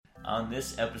On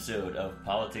this episode of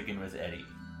Politicking with Eddie,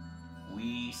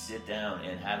 we sit down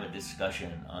and have a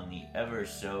discussion on the ever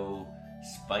so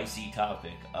spicy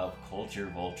topic of culture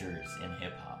vultures in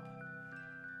hip-hop.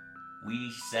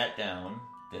 We sat down,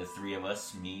 the three of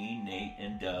us, me, Nate,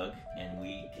 and Doug, and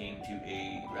we came to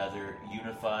a rather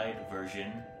unified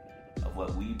version of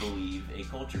what we believe a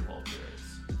culture vulture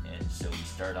is. And so we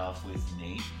start off with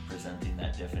Nate presenting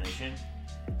that definition,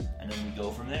 and then we go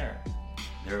from there.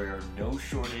 There are no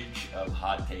shortage of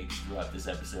hot takes throughout this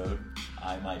episode.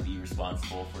 I might be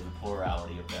responsible for the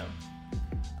plurality of them.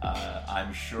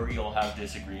 I'm sure you'll have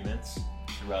disagreements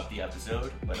throughout the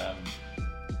episode, but at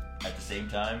the same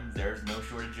time, there's no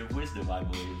shortage of wisdom, I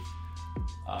believe.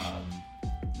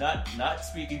 Not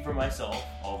speaking for myself,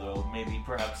 although maybe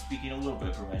perhaps speaking a little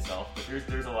bit for myself, but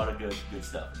there's a lot of good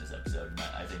stuff in this episode, and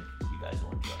I think you guys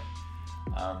will enjoy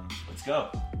it. Let's go.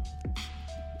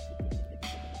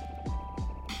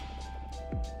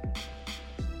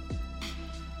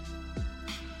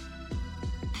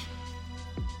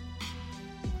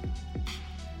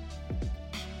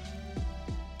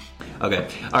 Okay.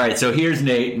 All right. So here's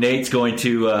Nate. Nate's going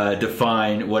to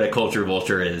define what a culture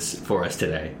vulture is for us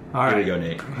today. All right. Here we go,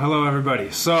 Nate. Hello, everybody.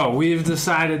 So we've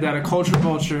decided that a culture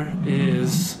vulture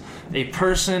is a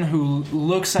person who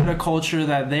looks at a culture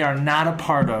that they are not a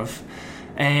part of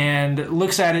and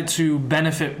looks at it to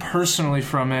benefit personally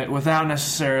from it without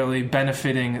necessarily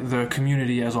benefiting the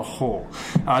community as a whole.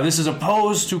 This is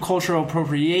opposed to cultural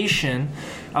appropriation,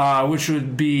 which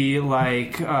would be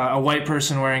like a white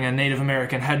person wearing a Native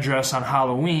American headdress on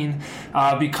Halloween,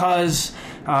 because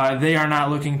they are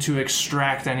not looking to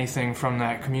extract anything from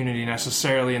that community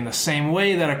necessarily in the same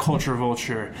way that a culture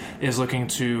vulture is looking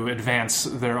to advance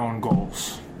their own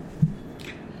goals.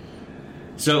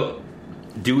 So,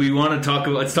 do we want to talk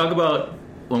about... Let's talk about...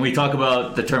 When we talk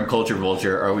about the term culture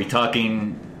vulture, are we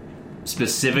talking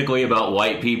specifically about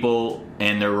white people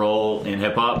and their role in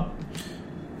hip-hop?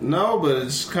 No, but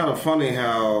it's kind of funny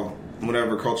how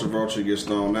whenever culture vulture gets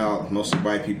thrown out, most of the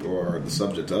white people are the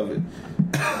subject of it.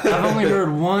 I've only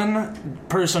heard one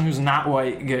person who's not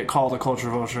white get called a culture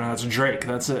vulture, and that's Drake.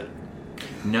 That's it.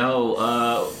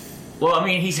 No, well, I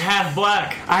mean, he's half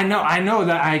black. I know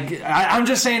that. I'm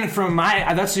just saying from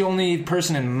that's the only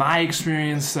person in my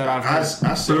experience that I've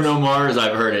heard. Bruno Mars,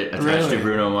 I've heard it attached to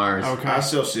Bruno Mars. Okay. I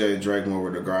associate Drake more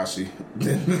with Degrassi.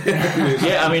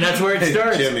 Yeah, I mean, that's where it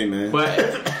starts. Jimmy, man.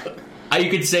 But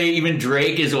you could say even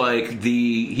Drake is like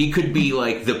he could be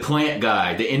like the plant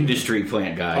guy, the industry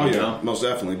plant guy. Oh, you yeah, know? most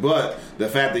definitely. But the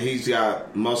fact that he's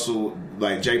got muscle,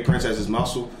 like Jay Prince has his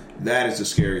muscle, that is a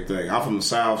scary thing. I'm from the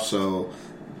South, so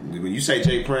when you say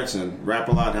Jay Prince and rap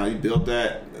a lot, how he built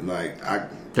that,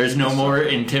 there's no more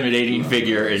intimidating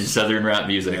figure in Southern rap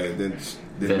music. Then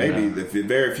maybe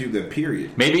very few. Then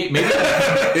period. Maybe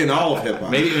in all of hip hop.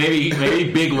 Maybe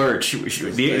Big Lurch. The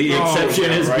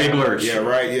exception is right. Big Lurch. Yeah,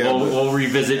 right. Yeah, we'll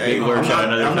revisit Big Lurch on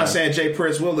another time. I'm not saying Jay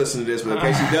Prince will listen to this, but in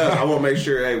case he does, I want to make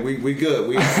sure. Hey, we good.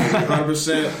 We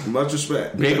 100%. Much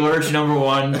respect. Big Lurch number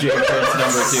 1, Jay Prince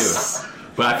number 2.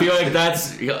 But I feel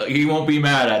like he won't be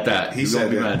mad at that. He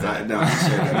said that. No, he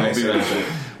said that. He won't be mad at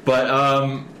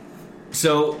that. But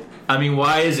so I mean,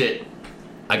 why is it?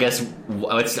 I guess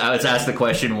let's ask the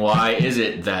question: why is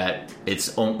it that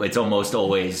it's almost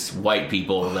always white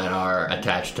people that are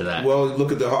attached to that? Well,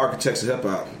 look at the architects of hip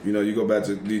hop. You know, you go back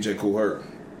to DJ Kool Herc,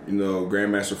 you know,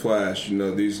 Grandmaster Flash. You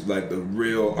know, these like the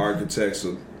real architects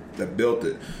that built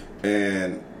it,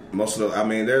 and most of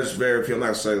there's very few. I'm not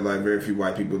gonna say like very few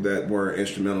white people that were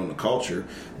instrumental in the culture,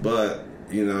 but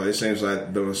you know, it seems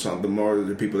like there was the more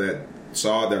the people that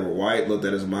saw that were white looked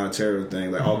at it as a monetary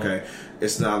thing. Like, okay,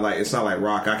 it's not like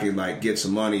rock. I can like get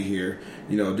some money here,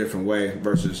 you know, a different way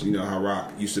versus you know how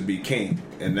rock used to be king,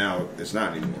 and now it's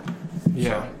not anymore.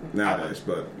 Yeah. So, nowadays,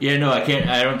 but yeah, no, I can't.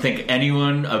 I don't think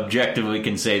anyone objectively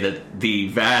can say that the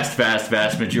vast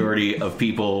majority of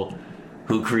people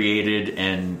who created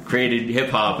hip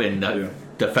hop and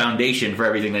the foundation for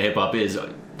everything that hip hop is,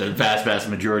 the vast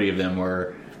majority of them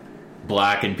were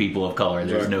black and people of color.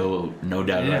 There's no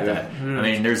doubt about that. I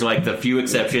mean, there's like the few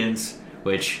exceptions,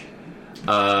 which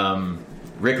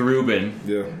Rick Rubin,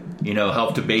 you know,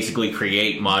 helped to basically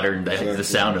create the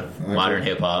sound of modern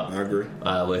hip hop. I agree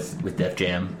with Def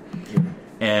Jam. Yeah.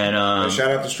 And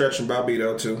shout out to Stretch and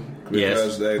Bobbito too,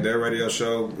 because their radio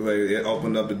show it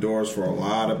opened up the doors for a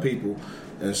lot of people,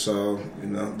 and so you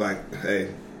know, like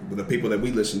hey, the people that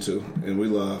we listen to and we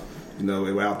love, you know,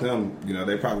 without them, you know,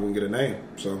 they probably wouldn't get a name.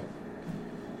 So.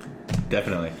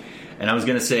 Definitely. And I was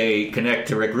going to say, connect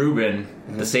to Rick Rubin,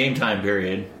 the same time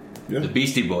period, the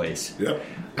Beastie Boys. Yep.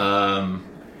 Are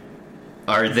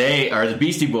the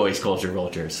Beastie Boys culture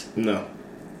vultures? No.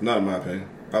 Not in my opinion.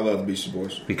 I love the Beastie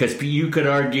Boys. Because you could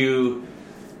argue,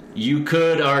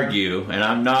 and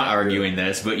I'm not arguing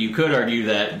this, but you could argue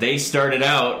that they started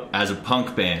out as a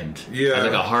punk band, as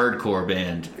like a hardcore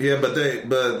band. Yeah, but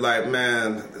like,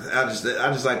 man, I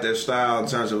just like their style in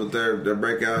terms of their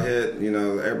breakout hit. You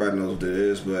know, everybody knows what it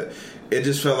is, but it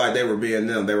just felt like they were being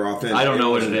them. They were authentic. I don't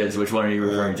know what it is. Which one are you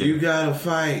referring to? You gotta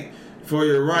fight for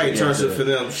your right. Turns it for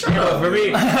them. For me,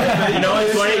 you know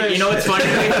what's funny? You know what's funny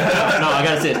to me? No, I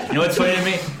gotta say it. You know what's funny to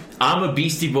me? I'm a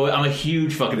Beastie Boy. I'm a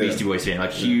huge fucking Beastie Boys fan.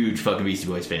 Like huge fucking Beastie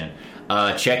Boys fan.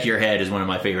 Check Your Head is one of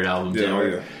my favorite albums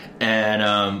ever.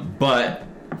 And but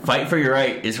Fight for Your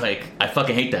Right is like, I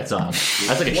fucking hate that song.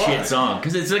 That's like a shit song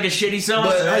because it's like a shitty song.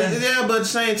 But but at the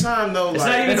same time though, it's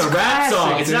not even a rap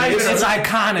song. It's not even. It's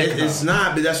iconic. It's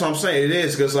not. But that's what I'm saying. It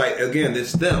is because like again,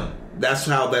 it's them. That's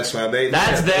how they.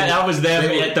 That was them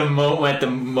at the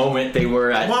moment they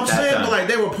were at. Well, I'm saying, time. But like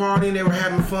they were partying, they were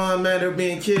having fun, man. They were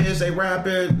being kids, they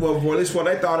rapping. Well, at least what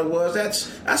they thought it was.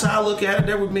 That's how I look at it.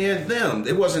 They were being them.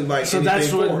 It wasn't like so.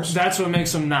 That's what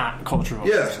makes them not cultural.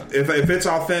 Yeah, if it's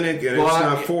authentic and it's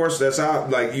not forced, that's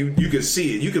out. Like you can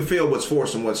see it. You can feel what's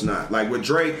forced and what's not. Like with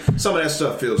Drake, some of that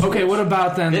stuff feels. Okay, forced. what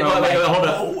about then? Wait, hold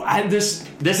up.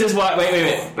 This is why.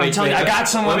 Wait. I'm telling you, I got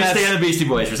someone. Let me stay on the Beastie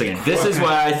Boys for a second. This is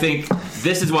why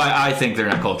I think they're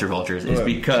not culture vultures. Is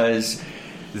because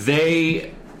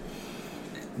they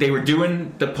were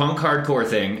doing the punk hardcore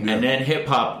thing, and then hip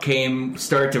hop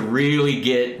started to really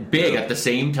get big at the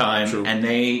same time, and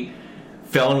they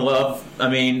fell in love. I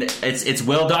mean, it's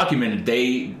well documented.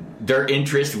 Their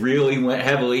interest really went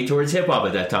heavily towards hip hop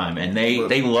at that time, and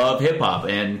they love hip hop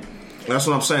and. That's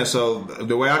what I'm saying. So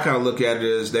the way I kind of look at it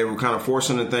is they were kind of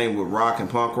forcing the thing with rock and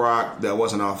punk rock that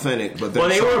wasn't authentic. But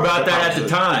they were about that at the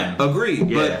time. Agreed.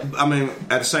 Yeah. But I mean,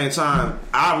 at the same time,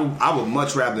 I would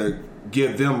much rather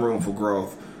give them room for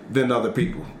growth than other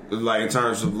people. Like in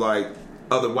terms of like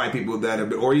other white people that have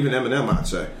been, or even Eminem, I'd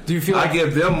say. Do you feel like I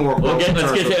give them more growth?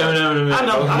 Let's get to Eminem in a minute. I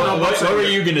know. What were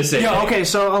you going to say? Yeah, okay,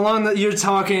 so you're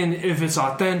talking if it's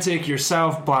authentic,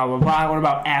 yourself, blah, blah, blah. What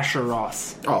about Asher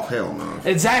Roth? Oh, hell no.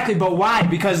 Exactly, but why?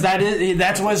 Because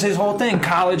that was his whole thing.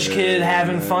 College kid,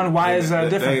 having fun. Why is that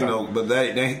different?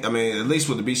 I mean, at least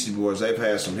with the Beastie Boys, they've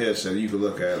had some hits that you can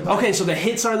look at. Like, okay, so the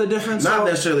hits are the difference? Not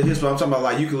necessarily hits, but I'm talking about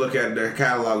like you can look at their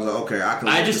catalogs. Like, okay,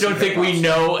 I just don't think we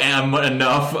know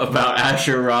enough about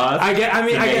Asher Roth. I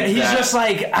get. He's just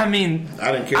like. I mean,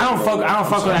 I don't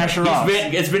fuck with Asher Roth.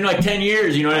 It's been like 10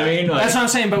 years. You know what I mean? That's what I'm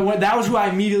saying. But that was who I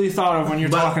immediately thought of when you're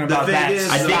talking about that.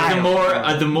 I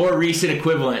think the more recent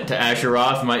equivalent to Asher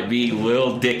Roth might be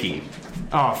Lil Dicky.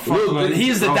 Oh, fuck.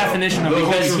 He's the definition of a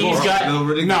culture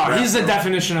vulture. He's the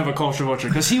definition of a culture vulture.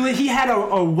 Because he had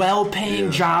a well-paying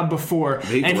job before,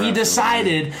 and he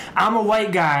decided, I'm a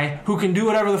white guy who can do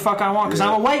whatever the fuck I want because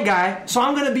I'm a white guy, so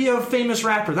I'm going to be a famous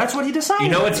rapper. That's what he decided.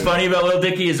 You know what's funny about Lil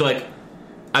Dicky is, like,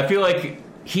 I feel like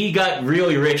he got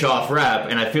really rich off rap,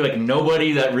 and I feel like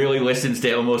nobody that really listens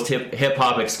to almost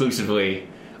hip-hop exclusively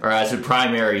or as a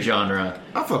primary genre.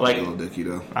 I fuck with Lil Dicky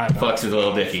though. Fucks with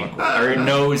Lil Dicky. Or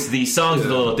knows the songs with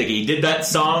Lil Dicky. He did that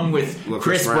song with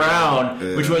Chris Brown,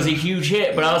 which was a huge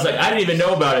hit, but I was like, I didn't even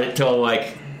know about it until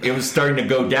like it was starting to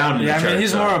go down in the charts. I mean,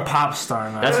 he's more a pop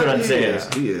star now. That's what I'm saying.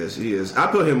 He is. I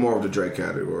put him more of the Drake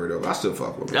category, though. I still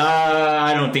fuck with him.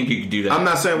 I don't think you could do that. I'm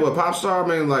not saying what pop star, I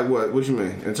mean, like what? What you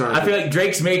mean? In terms I feel like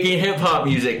Drake's making hip hop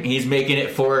music. He's making it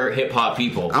for hip hop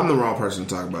people. I'm the wrong person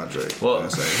to talk about Drake. Well,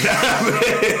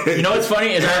 you know what's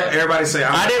funny is everybody say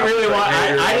I didn't really want.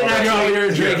 I didn't actually. You're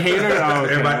a Drake hater. Oh,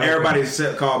 okay. Everybody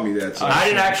called me that. So.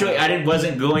 I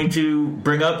wasn't going to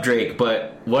bring up Drake,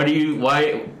 but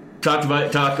why? Talk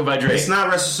about Drake. It's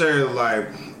not necessarily like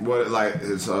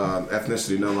his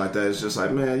ethnicity, nothing like that. It's just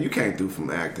like, man, you came through from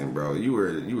acting, bro. You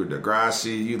were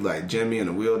Degrassi, you like Jimmy in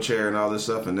a wheelchair and all this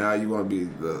stuff, and now you want to be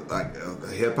a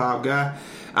hip hop guy.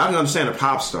 I don't understand the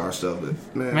pop star stuff, but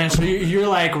man, so you're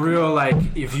like real like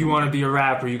if you want to be a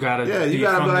rapper, you gotta you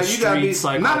gotta be like you gotta be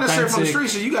like not necessarily from the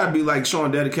streets. So you gotta be like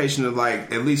showing dedication to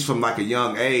like at least from like a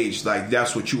young age, like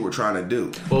that's what you were trying to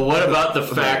do. Well, what about the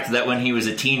fact that when he was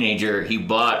a teenager, he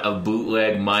bought a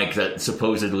bootleg mic that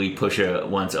supposedly Pusha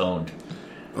once owned?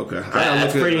 Okay,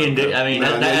 that's pretty. That's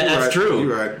right. true.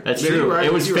 You're right. That's true. Right.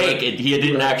 It was fake. Right. He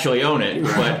didn't actually own it,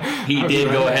 but he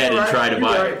did go ahead and try to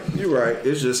buy it. You're right.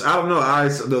 It's just I don't know. My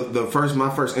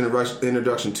first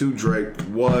introduction to Drake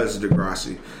was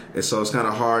Degrassi, and so it's kind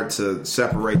of hard to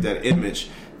separate that image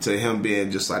to him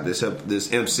being just like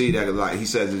this MC that like he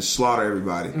says just slaughter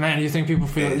everybody. Man, do you think people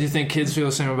feel? Do you think kids feel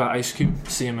the same about Ice Cube?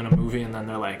 See him in a movie and then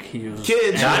they're like, he was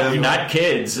kids, not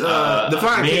kids.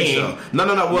 Define kids though. No.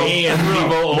 Well, me and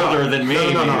people older than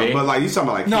me. No. But like you talking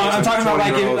about like no, kids, I'm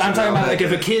talking about like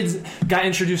if a a kid got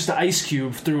introduced to Ice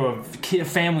Cube through a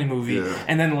family movie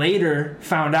and then later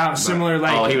found out similar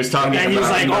like he was talking and about he was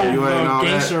like that.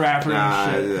 gangster rapper. Nah,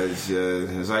 and shit.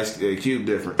 it's Ice Cube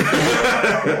different.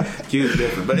 Cube's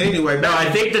different. But anyway, no, I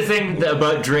think the thing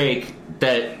about Drake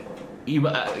that you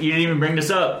didn't even bring this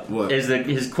up is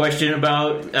his question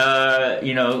about that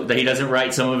he doesn't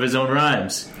write some of his own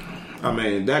rhymes. I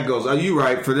mean, that goes. Are you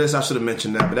right for this? I should have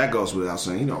mentioned that, but that goes without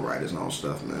saying. He don't write his own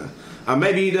stuff, man.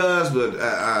 Maybe he does, but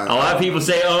a lot of people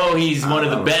say, "Oh, he's one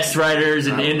of the best writers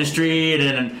in the industry," and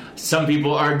then some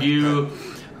people argue.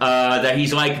 That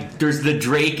he's like, there's the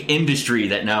Drake industry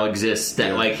that now exists.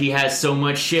 That like he has so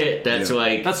much shit that's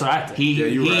like that's what I think.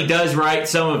 He does write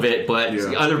some of it, but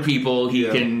other people he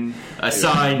can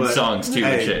assign songs to.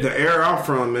 And shit. The era I'm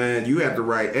from, man, you have to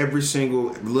write every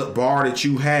single bar that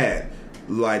you had,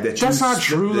 like that. That's not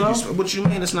true though. What you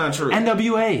mean? It's not true.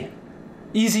 NWA.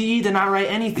 Eazy-E did not write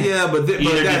anything. Yeah, but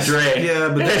that's Dre. Yeah,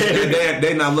 but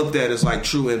they not looked at as like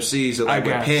true MCs or like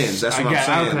with pens. That's what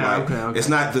I'm saying. Okay. It's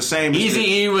not the same.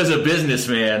 Eazy-E was a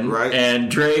businessman, right? And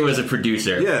Dre was a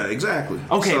producer. Yeah, exactly.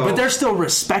 Okay, but they're still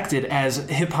respected as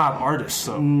hip hop artists.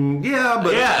 So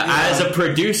as a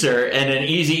producer, and then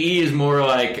Eazy-E is more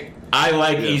like I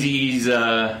like Eazy-E's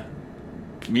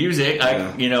music.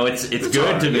 It's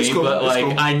good to me, cool. But like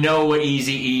cool. I know what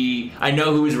Eazy-E. I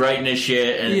know who was writing this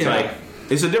shit, and it's like.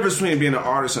 It's a difference between being an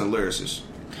artist and a lyricist.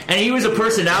 And he was a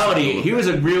personality. He was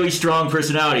a really strong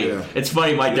personality. Yeah. It's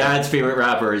funny. My dad's favorite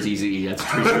rapper is Eazy-E. That's a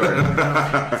true story.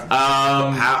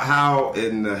 How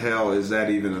in the hell is that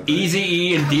even a thing?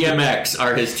 Eazy-E and DMX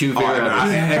are his two favorite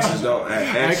rappers. X,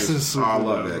 I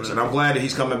love X. And I'm glad that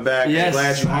he's coming back. Yes, I'm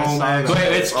glad you're home, man.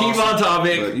 Let's keep on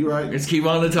topic. You're right. Let's keep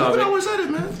on the topic. You always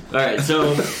edit, man. All right,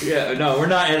 so no, we're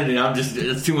not editing.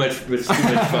 It's too much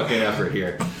fucking effort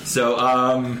here. So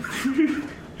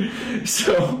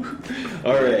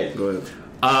all right. Go ahead.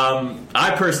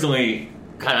 I personally,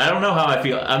 I don't know how I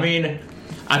feel. I mean,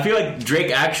 I feel like Drake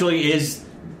actually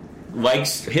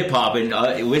likes hip hop and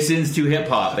listens to hip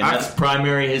hop, and that's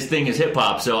primary. His thing is hip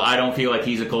hop. So I don't feel like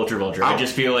he's a culture vulture. I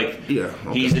just feel like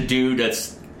he's a dude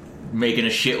that's making a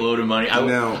shitload of money.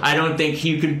 I don't think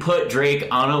you can put Drake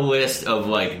on a list of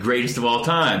like greatest of all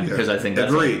time because I think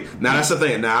that's agreed. Now that's the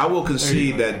thing. Now I will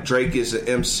concede that Drake is an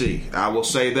MC. I will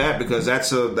say that because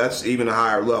that's even a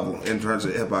higher level in terms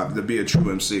of hip hop to be a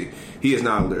true MC. He is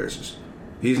not a lyricist.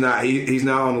 He's not. He's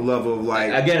not on the level of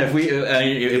like. Again, if we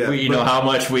know how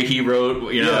much he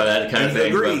wrote, that kind of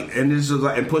thing. Agreed. And this is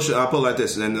like and Pusha. I'll put it like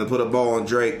this, and then to put a ball on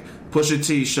Drake. Pusha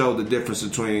T showed the difference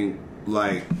between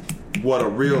like. What a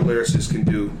real lyricist can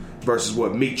do versus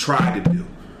what Meek tried to do,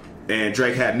 and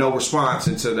Drake had no response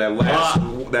until that last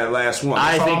one.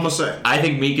 That's all I'm gonna say. I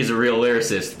think Meek is a real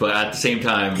lyricist, but at the same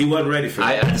time, he wasn't ready for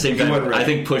it. At the same time, I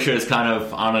think Pusha is kind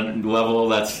of on a level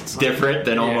that's different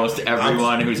than almost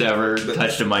everyone who's ever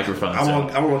touched a microphone.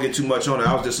 I won't get too much on it.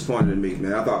 I was disappointed in Meek,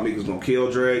 man. I thought Meek was gonna kill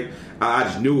Drake. I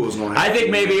just knew it was going to happen. I think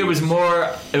maybe it was more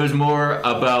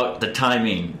about the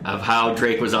timing of how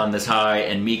Drake was on this high,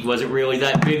 and Meek wasn't really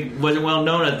that big, wasn't well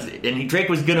known, and Drake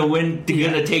was going to win,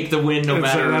 going to take the win no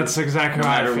matter. That's exactly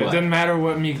right. It didn't matter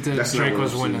what Meek did. Drake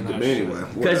was winning that. Anyway,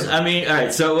 because all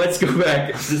right. So let's go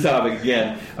back to the topic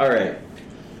again. All right.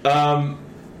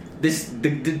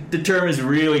 The term is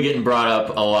really getting brought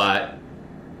up a lot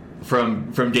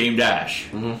from Dame Dash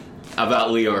about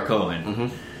Leor Cohen. Mm-hmm.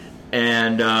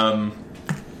 And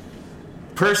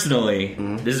personally,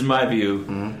 this is my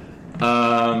view.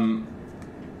 I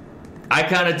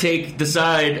kind of take the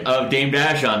side of Dame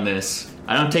Dash on this.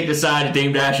 I don't take the side of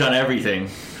Dame Dash on everything,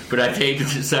 but I take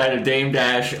the side of Dame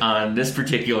Dash on this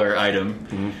particular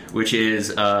item, which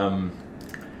is the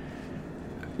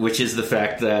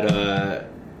fact that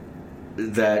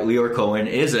Leor Cohen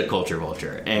is a culture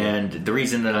vulture, and the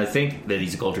reason that I think that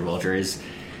he's a culture vulture is.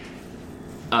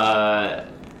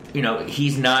 This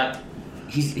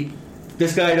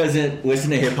guy doesn't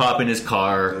listen to hip hop in his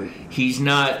car. He's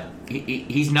not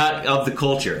of the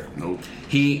culture. Nope.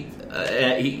 He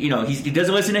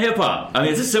doesn't listen to hip hop. I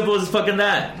mean, it's as simple as fucking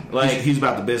that. Like he's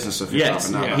about the business of hip hop.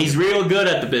 Yes, he's real good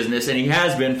at the business, and he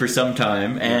has been for some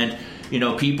time. And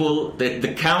people,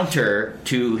 the counter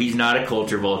to he's not a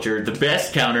culture vulture. The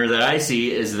best counter that I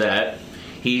see is that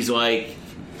he's like.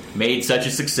 Made such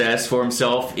a success for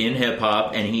himself in hip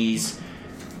hop, and he's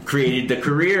created the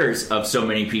careers of so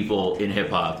many people in hip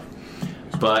hop.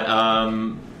 But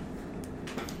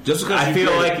Just because I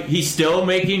feel like he's still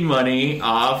making money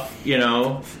off,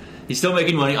 he's still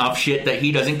making money off shit that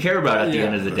he doesn't care about at the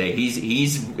end of the day.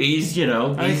 He's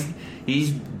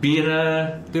being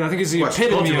a dude. I think he's the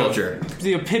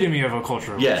epitome of a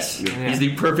culture. Yes, he's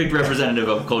the perfect representative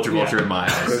of a culture vulture in my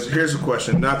eyes. Because here's a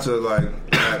question, not to like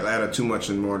add too much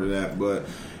more to that, but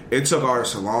it took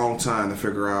artists a long time to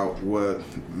figure out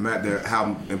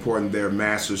how important their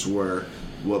masters were,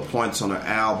 what points on an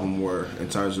album were in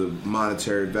terms of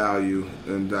monetary value,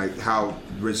 and like how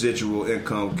residual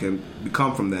income can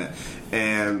come from that.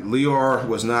 And Lior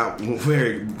was not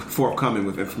very forthcoming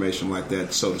with information like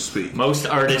that, so to speak. Most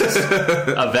artists,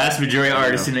 a vast majority of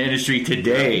artists in the industry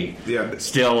today,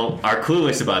 still are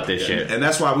clueless about this shit. And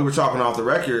that's why we were talking off the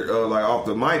record, like off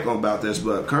the mic about this.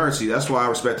 But Currency, that's why I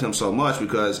respect him so much,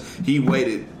 because he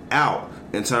waited out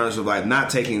in terms of like not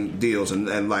taking deals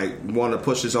and like wanting to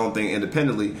push his own thing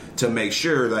independently to make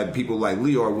sure that people like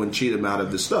Lior wouldn't cheat him out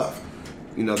of the stuff.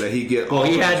 That he get. Well,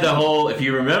 he had the whole. If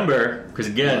you remember, because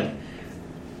again.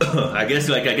 I think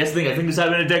this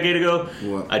happened a decade ago.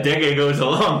 What? A decade ago is a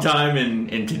long time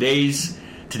in today's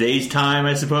time,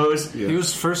 I suppose. Yeah. He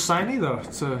was first signee though.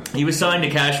 He was signed to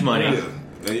Cash Money.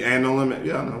 Yeah. And No Limit.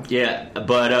 Yeah, I know. Yeah,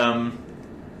 but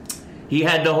he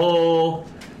had the whole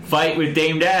fight with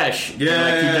Dame Dash in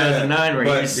 2009 where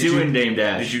he was suing Dame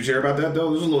Dash. Did you hear about that though?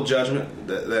 There was a little judgment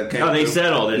that came. Oh, they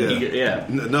settled it. Yeah.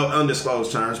 No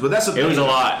undisclosed terms, but that's it was a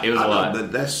lot. It was a lot.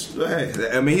 But that's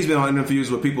I mean, he's been on interviews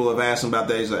where people have asked him about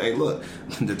that. He's like, "Hey, look,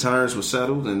 the terms were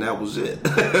settled, and that was it.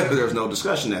 There was no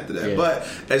discussion after that." Yeah. But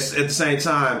at the same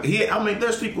time,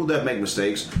 there's people that make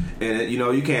mistakes, and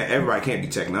everybody can't be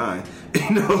Tech Nine.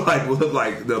 Like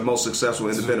the most successful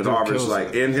independent artists,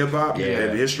 like in hip hop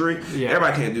and history. Yeah.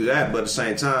 Everybody can't do that, but at the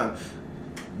same time,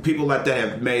 people like that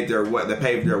have made their way, they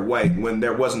paved their way when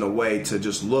there wasn't a way to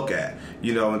just look at,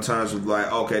 in terms of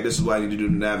like, okay, this is what I need to do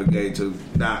to navigate to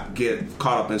not get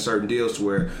caught up in certain deals to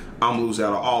where I'm losing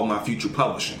out on all my future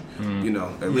publishing.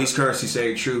 At least Currency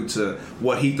stayed true to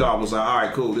what he thought was like, all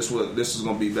right, cool, this is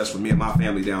going to be best for me and my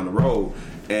family down the road.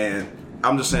 And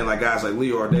I'm just saying, like guys like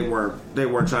Lior, they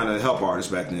weren't trying to help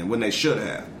artists back then when they should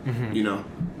have,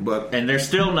 But and they're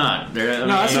still not.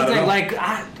 That's the thing. Like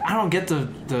I don't get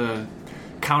the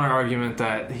counter argument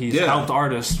that he's helped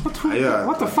artists. What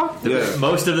the fuck?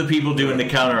 Most of the people doing the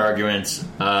counter arguments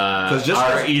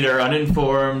are either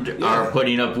uninformed, are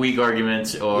putting up weak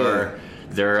arguments, or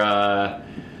they're.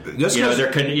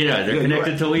 They're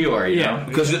connected to Lior, you know?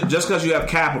 Because just because you have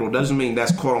capital doesn't mean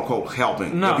that's quote-unquote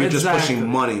helping. No, if you're just pushing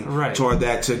money toward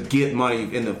that to get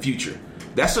money in the future.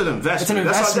 That's an investment. It's an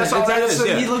investment. That's all that is.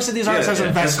 He looks at these artists as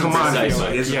investments.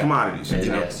 It's commodities.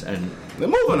 Yes. And they're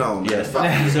moving on. Yes.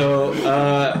 So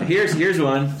here's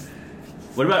one.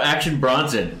 What about Action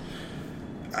Bronson?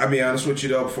 I'll be honest with you,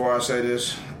 though, before I say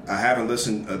this. I haven't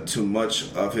listened to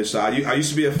much of his stuff. I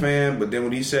used to be a fan, but then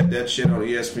when he said that shit on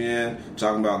ESPN,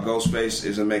 talking about Ghostface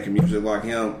isn't making music like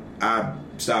him, I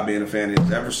stopped being a fan of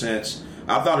his ever since.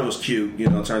 I thought it was cute,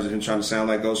 in terms of him trying to sound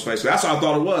like Ghostface. That's what I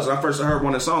thought it was. When I first heard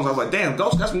one of his songs, I was like, damn,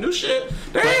 Ghost got some new shit?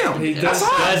 Damn!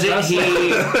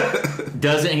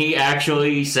 Doesn't he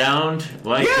actually sound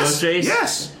like Ghostface?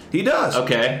 Yes. He does.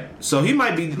 Okay. So he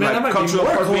might be cultural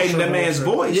appropriating that man's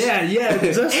voice. Yeah.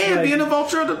 And being a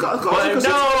vulture of the culture.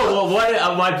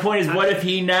 My point is, what if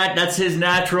that's his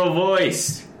natural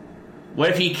voice? What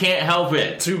if he can't help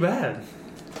it? Too bad.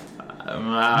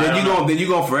 Then you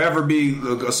gonna forever be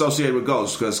associated with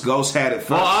Ghost because Ghost had it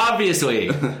first. Well, obviously,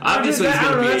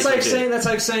 that's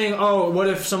like saying, oh, what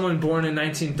if someone born in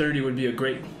 1930 would be a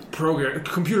great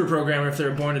computer programmer if they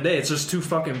were born today? It's just too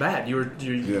fucking bad. You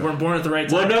weren't born at the right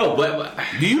time. Well, no, but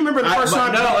do you remember the first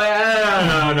time? No,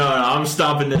 I'm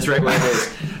stomping this right where it is.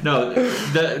 No,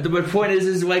 the point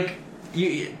is like,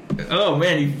 oh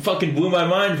man, you fucking blew my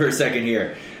mind for a second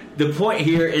here. The point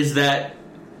here is that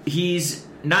he's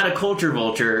not a culture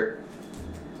vulture.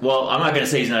 Well, I'm not going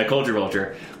to say he's not a culture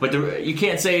vulture, but you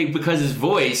can't say because his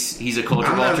voice he's a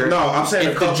culture vulture. No, I'm saying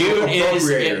a cultural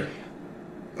appropriator.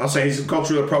 I'm saying he's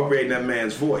culturally appropriating that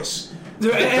man's voice.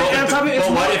 What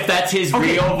if that's his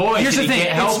real voice? Here's the thing: he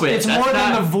can't help it. It's more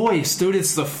than the voice, dude.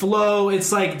 It's the flow.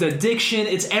 It's like the diction.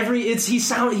 He's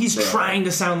trying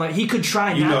to sound like he could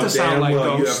try not to sound like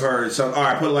Ghost. You have heard. So, all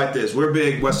right, put it like this: we're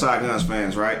big West Side Guns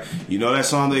fans, right? You know that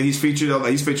song that he's featured.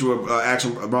 He's featured with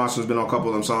Action Bronson's been on a couple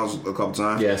of them songs a couple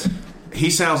times. Yes, he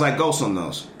sounds like Ghost on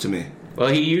those to me. Well,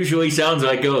 he usually sounds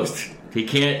like Ghost. He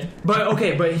can't. But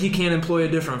he can't employ a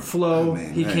different flow.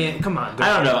 Can't. Come on.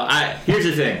 I don't know. Here's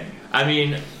the thing. I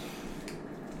mean,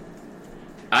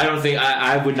 I don't think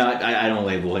I would not. I don't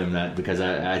label him that because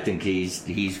I think he's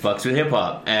fucks with hip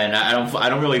hop, and I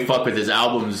don't really fuck with his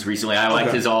albums recently. I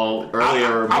liked his all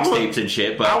earlier mixtapes and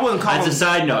shit. But I wouldn't call as him, a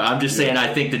side note, I'm just saying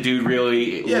I think the dude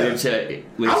really lives hip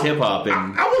hop.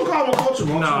 And I wouldn't call him a culture vulture.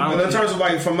 No, in terms of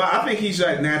like I think he's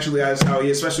like naturally as how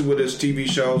he, especially with his TV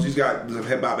shows, he's got the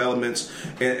hip hop elements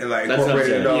and like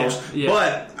incorporated in those. Yeah.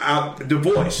 But the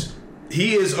voice.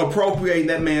 He is appropriating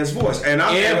that man's voice, and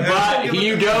but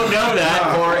you don't know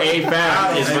that for a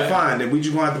fact. Fine, then we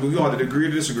going to have to agree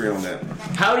or disagree on that.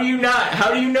 How do you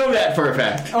know that for a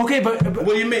fact? Okay, but what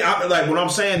do you mean? Like what I'm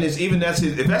saying is, even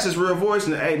if that's his real voice,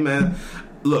 then hey man,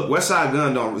 look, Westside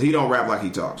Gunn don't rap like he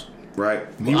talks. Right?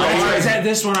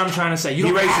 This is what I'm trying to say.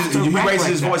 He raises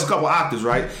his voice a couple octaves,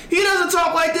 right? He doesn't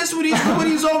talk like this when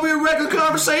he's over in record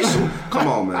conversation. Come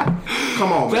on, man.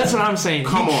 That's what I'm saying.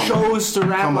 He chose to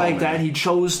rap like that. He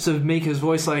chose to make his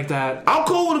voice like that. I'm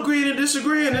cool with agreeing and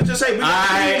disagreeing and just say,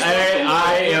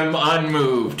 I am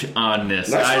unmoved on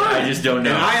this. I just don't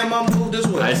know. And I am unmoved as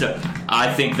well.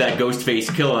 I think that Ghostface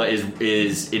Killah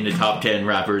is in the top 10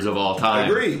 rappers of all time.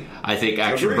 Agreed. I think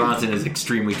Action Bronson is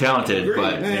extremely talented,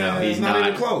 but he's not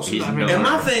even close. And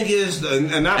my thing is,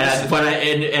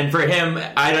 and for him,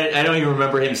 I don't even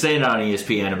remember him saying it on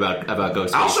ESPN about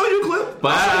Ghostface. I'll show you a clip.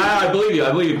 But I believe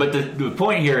you. But the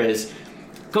point here is,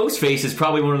 Ghostface is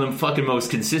probably one of the fucking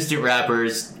most consistent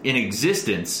rappers in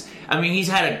existence. I mean, he's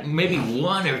had maybe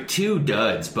one or two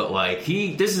duds, but like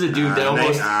this is a dude that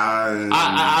almost.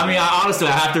 Honestly,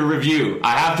 I have to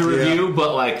review.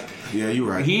 But like. Yeah, you're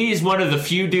right. He's one of the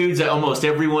few dudes that almost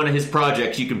every one of his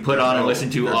projects you can put on and listen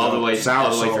to all the way through.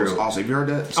 Also, have you heard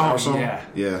that? Sour Soul?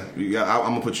 Yeah.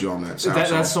 I'm gonna put you on that.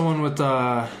 That's the one with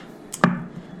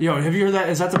Yo, have you heard that?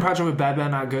 Is that the project with Bad Bad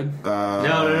Not Good?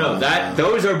 No.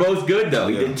 Those are both good though.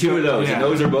 He did two of those, and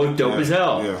those are both dope as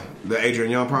hell. Yeah, the Adrian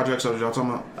Young projects. That what y'all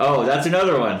talking about? Oh, that's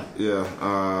another one. Yeah,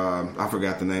 I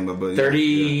forgot the name of it.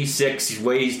 36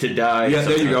 Ways to Die. Yeah,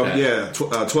 there you go.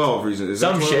 Like 12 reasons. Is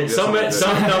some 12? Shit, some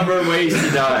number Ways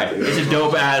to Die. It's a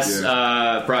dope ass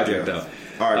project though.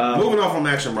 All right, moving on from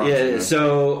Action Bronson. Yeah,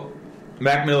 so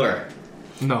Mac Miller.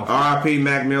 No. R.I.P.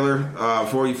 Mac Miller.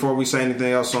 Before we say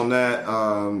anything else on that,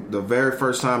 the very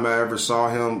first time I ever saw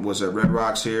him was at Red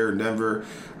Rocks here in Denver.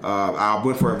 I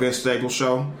went for a Vince Staples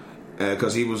show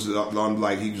because he was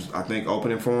I think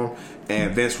opening for him,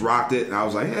 and Vince rocked it. And I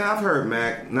was like, yeah, I've heard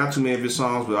Mac. Not too many of his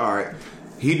songs, but all right.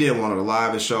 He did one of the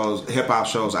livest shows, hip hop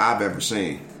shows I've ever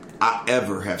seen.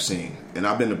 And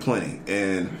I've been to plenty.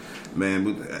 And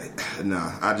man,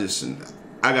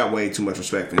 I got way too much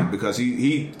respect for him because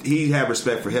he had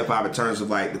respect for hip hop in terms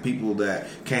of like the people that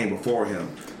came before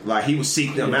him. Like he would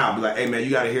seek them out, be like, "Hey man,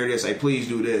 you got to hear this. Hey, please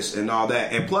do this," and all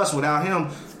that. And plus, without him,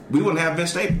 we wouldn't have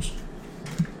Vince Staples.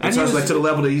 And so to the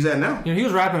level that he's at now. He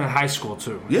was rapping in high school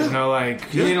too. Yeah,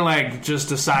 he didn't just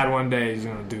decide one day he's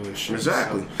gonna do this shit.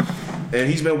 Exactly. So. And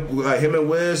he's been him and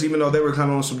Wiz, even though they were kind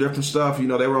of on some different stuff. They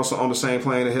were also on the same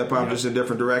plane in hip hop, just in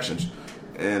different directions.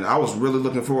 And I was really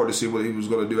looking forward to see what he was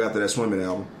going to do after that Swimming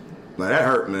album. Like that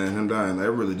hurt, man. Him dying, it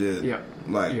really did. Yeah.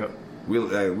 We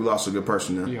lost a good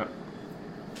person there. Yeah.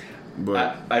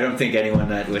 But I don't think anyone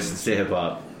that listens to hip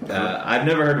hop. I've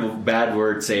never heard a bad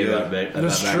word say about Mac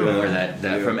Miller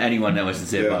that from anyone that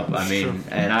listens to hip hop. I mean,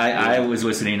 and I was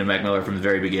listening to Mac Miller from the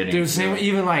very beginning. Dude, same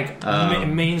even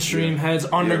mainstream heads,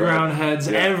 underground heads,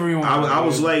 everyone. I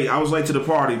was late. I was late to the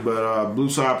party, but Blue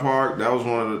Side Park. That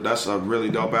was that's a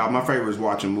really dope album. My favorite is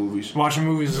Watching Movies.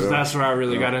 That's where I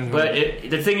really got into it.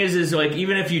 But the thing is like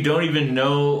even if you don't even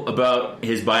know about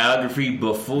his biography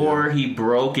before he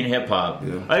broke in hip hop, all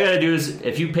you gotta do is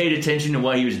if you paid attention to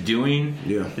what he was doing.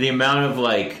 Yeah. The amount of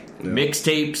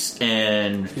mixtapes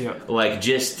and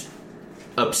just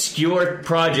obscure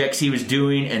projects he was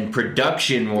doing and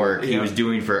production work he was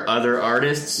doing for other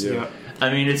artists. Yeah.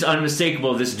 I mean, it's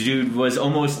unmistakable. This dude was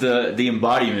almost the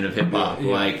embodiment of hip hop.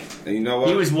 Yeah. Like, and you know what?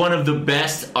 He was one of the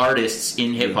best artists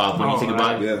in hip hop when you think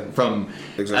about it. From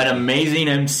an amazing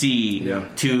MC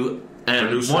to.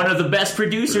 And one of the best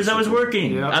producers that was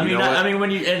working. Yeah. I mean, when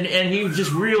you and he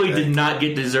just really did not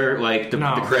get deserved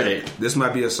the credit. This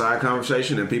might be a side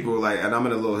conversation, and people were like, and I'm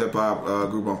in a little hip hop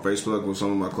group on Facebook with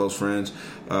some of my close friends.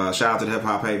 Shout out to the Hip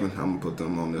Hop Haven. I'm gonna put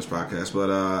them on this podcast, but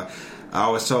I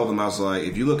always told them I was like,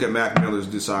 if you look at Mac Miller's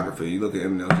discography, you look at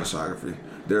Eminem's discography,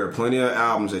 there are plenty of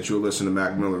albums that you'll listen to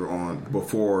Mac Miller on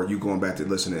before you going back to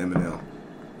listen to Eminem.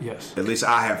 Yes. At least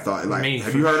I have thought. Like,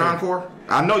 have you heard Encore?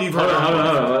 I know you've heard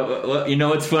Encore. Hold on. You know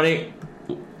what's funny?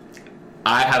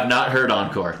 I have not heard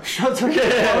Encore. Shut the fuck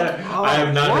up. I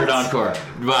have not heard Encore.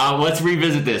 But let's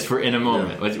revisit this in a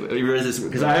moment. Yeah. Let's revisit this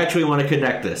because I actually want to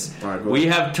connect this. All right, we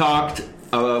have talked.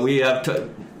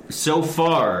 So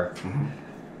far. Mm-hmm.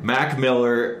 Mac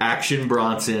Miller, Action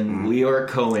Bronson, Leora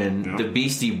Cohen, the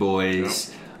Beastie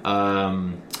Boys,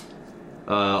 old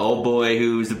boy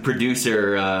who's the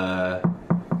producer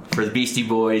for the Beastie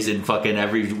Boys and fucking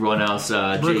everyone else.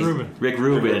 Rick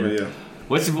Rubin. Yeah.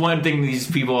 What's the one thing these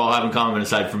people all have in common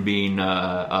aside from being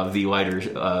of the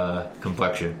lighter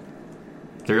complexion?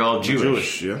 They're all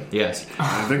Jewish. Yeah. Yes.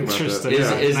 I think about that.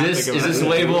 Is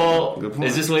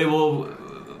this label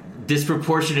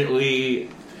disproportionately?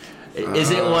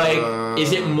 Is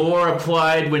it more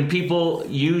applied when people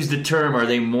use the term? Are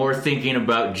they more thinking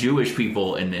about Jewish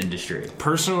people in the industry?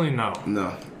 Personally, no.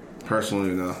 No.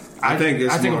 Personally, no. I think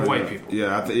of white people.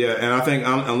 Yeah, and I think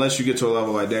unless you get to a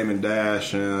level like Damon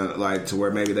Dash and like to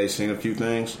where maybe they've seen a few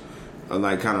things,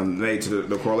 like kind of made to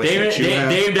the correlation.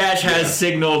 Dame Dash has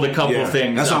signaled a couple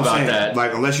things that's what about I'm saying. that.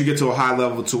 Like unless you get to a high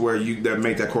level to where you that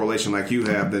make that correlation like you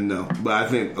have, then no. But I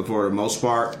think for the most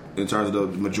part, in terms of the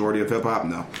majority of hip hop,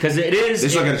 no. Because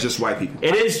it's looking at just white people.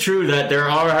 It is true that there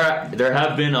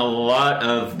have been a lot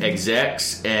of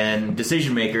execs and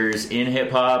decision makers in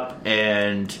hip hop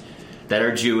and that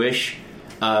are Jewish.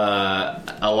 A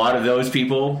lot of those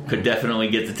people could definitely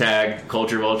get the tag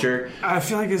culture vulture. I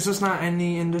feel like it's just not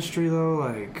any industry though.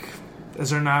 Like, is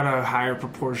there not a higher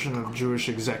proportion of Jewish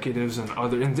executives and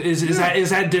other? Is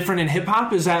that different in hip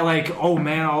hop? Is that like, oh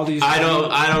man, all these? I don't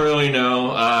really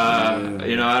know. I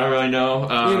don't really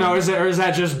know. Is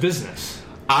that just business?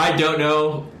 I don't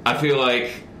know. I feel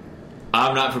like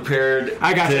I'm not prepared.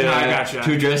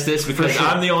 To address this because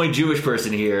I'm the only Jewish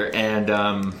person here,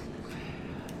 and.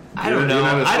 I don't know.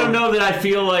 I don't know that I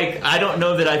feel like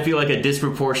a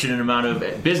disproportionate amount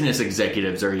of business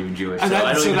executives are even Jewish.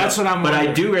 That's what I'm. But I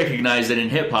do recognize that in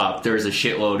hip hop, there's a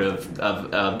shitload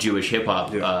of Jewish hip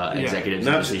hop executives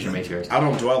and decision makers. I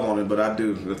don't dwell on it, but I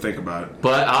do think about it.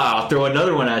 But I'll throw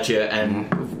another one at you,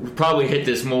 and probably hit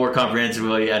this more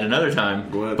comprehensively at another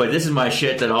time. Go ahead. But this is my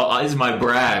shit this is my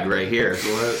brag right here.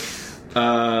 Go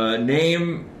ahead.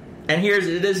 Name. And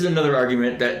this is another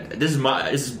argument that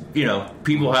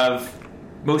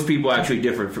most people actually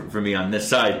differ from me on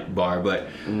this sidebar, but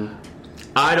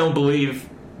I don't believe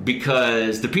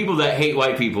because the people that hate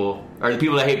white people or the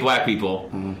people that hate black people,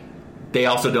 they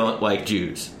also don't like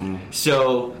Jews.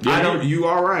 So you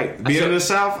are right. Being in the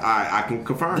South, I can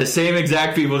confirm. The same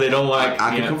exact people they don't like.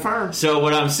 I can confirm. So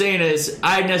what I'm saying is,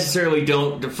 I necessarily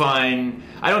don't define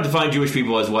Jewish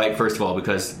people as white. First of all,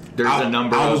 because there's a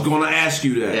number. I was going to ask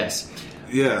you that. Yes.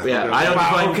 Yeah. Okay. I don't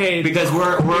define because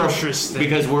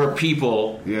we're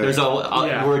people.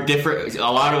 Yeah. We're different. A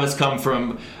lot of us come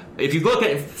from. If you look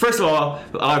at, first of all,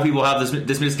 a lot of people have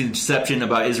this misconception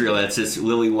about Israel that's this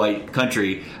lily white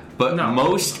country. But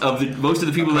most of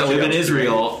the people that live in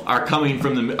Israel are coming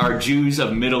from are Jews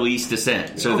of Middle East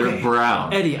descent, so they're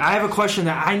brown. Eddie, I have a question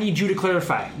that I need you to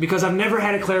clarify because I've never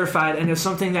had it clarified, and it's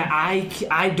something that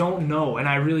I don't know, and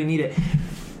I really need it.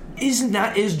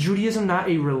 Is Judaism not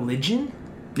a religion?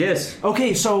 Yes.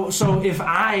 Okay, so if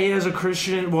I, as a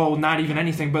Christian, well, not even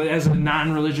anything, but as a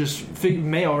non-religious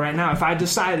male right now, if I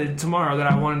decided tomorrow that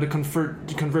I wanted to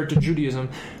convert to Judaism,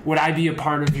 would I be a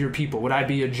part of your people? Would I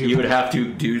be a Jew? You would have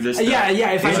to do this. Yeah.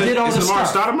 If I did all this stuff.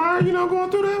 Is Lamar Stoudemire, going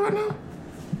through that right now?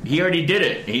 He already did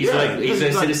it. He's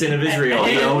a citizen of Israel.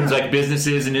 He owns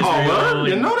businesses in Israel. Oh,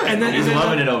 didn't know that. And then he's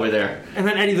loving it over there. And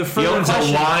then Eddie, he owns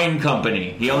a wine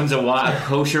company. He owns a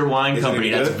kosher wine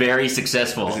company that's very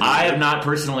successful. I have not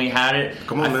personally had it.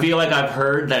 I feel like I've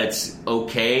heard that it's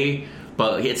okay,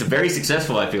 but it's very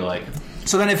successful. I feel like.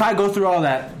 So then, if I go through all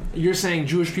that, you're saying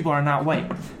Jewish people are not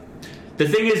white. The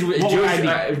thing is,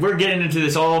 we're getting into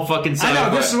this all fucking stuff. I know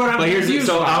this is what I'm.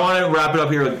 I want to wrap it up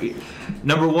here.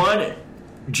 Number one.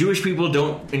 Jewish people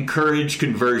don't encourage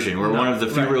conversion. We're one of the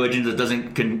few religions that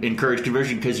doesn't encourage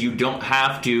conversion because you don't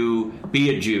have to be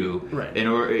a Jew. Right.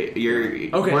 You're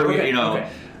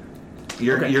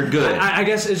good. I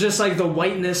guess it's just like the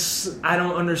whiteness. I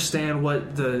don't understand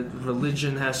what the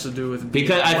religion has to do with.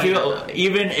 Because I feel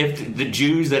even if the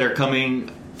Jews that are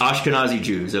coming, Ashkenazi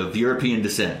Jews of European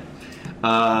descent,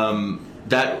 that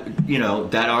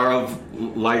are of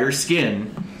lighter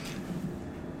skin,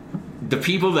 the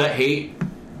people that hate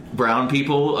brown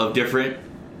people of different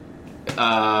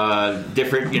black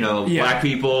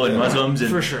people and Muslims, and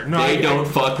for sure. They don't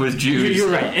fuck with Jews.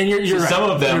 You're right, and you're right. Some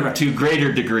of them to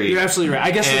greater degree. You're absolutely right.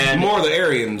 I guess it's more the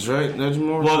Aryans, right? That's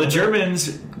more. Well, the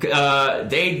Germans,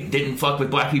 they didn't fuck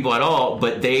with black people at all,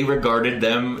 but they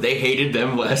hated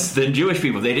them less than Jewish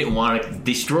people. They didn't want to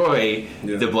destroy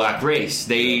the black race.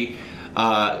 They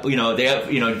They have,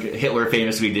 Hitler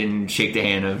famously didn't shake the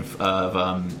hand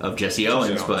of Jesse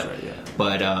Owens, but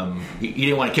he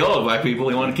didn't want to kill black people.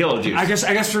 He wanted to kill Jews. I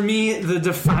guess for me, the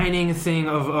defining thing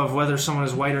of whether someone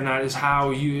is white or not is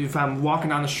how you. If I'm walking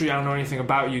down the street, I don't know anything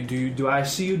about you. Do I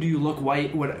see you? Do you look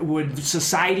white? Would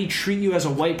society treat you as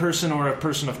a white person or a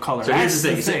person of color? So here's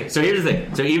the thing. So here's the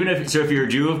thing. So if you're a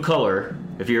Jew of color,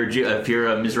 if you're a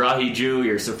Mizrahi Jew,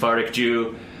 you're a Sephardic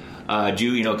Jew.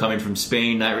 Jew, coming from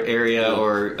Spain, that area,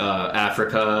 or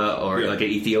Africa, or like an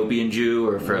Ethiopian Jew,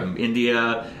 or from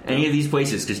India, any of these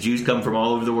places, because Jews come from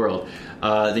all over the world,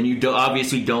 then you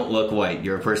obviously don't look white.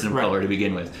 You're a person of color to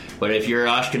begin with. But if you're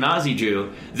an Ashkenazi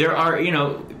Jew, there are,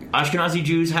 Ashkenazi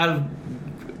Jews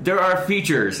there are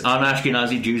features on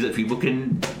Ashkenazi Jews that people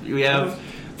we have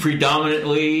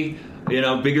predominantly,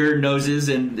 bigger noses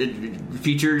and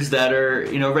features that are,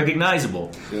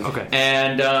 recognizable. Yeah. Okay.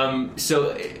 And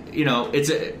so,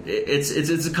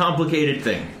 it's a complicated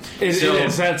thing. It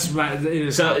is.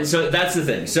 So that's the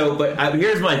thing. So, but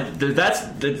here's that's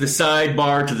the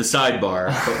sidebar to the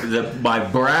sidebar. My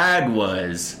brag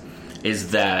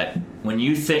is that when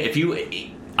you think,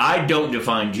 I don't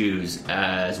define Jews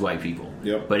as white people.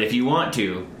 Yep. But if you want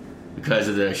to, because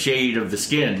of the shade of the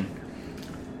skin,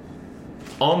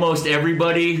 almost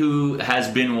everybody who has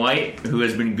been white, who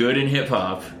has been good in hip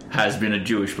hop, has been a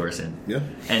Jewish person. Yeah.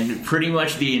 And pretty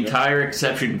much the entire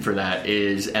exception for that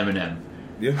is Eminem.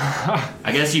 Yeah.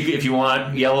 I guess if you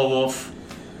want Yellow Wolf,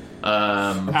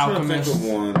 Alchemist.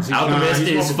 Alchemist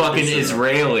is fucking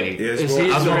Israeli. Is he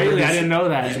Israeli? I didn't know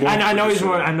that. I know he's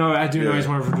more. I do know he's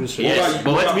more of a producer. Yes,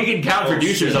 but we can count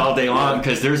producers all day long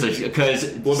because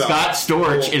Scott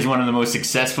Storch is one of the most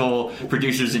successful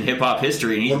producers in hip hop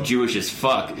history, and he's Jewish as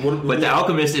fuck. But the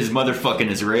Alchemist is motherfucking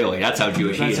Israeli. That's how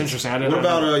Jewish he is. That's interesting. What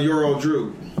about your old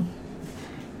Drew?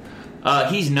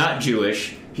 He's not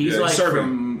Jewish. He's like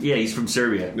Serbian. he's from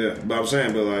Serbia. Yeah, but I'm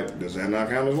saying, does that not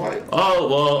count as white? Oh,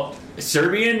 well,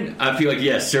 Serbian, I feel like,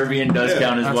 yes, Serbian does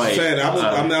count as white.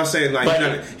 I'm not saying,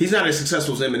 he's not as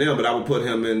successful as Eminem, but I would put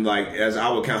him in,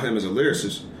 I would count him as a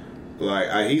lyricist.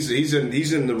 He's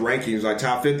in the rankings,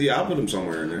 top 50, I'll put him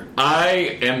somewhere in there.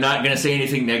 I am not going to say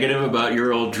anything negative about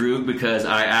your old Drew because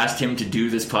I asked him to do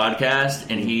this podcast,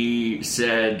 and he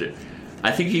said,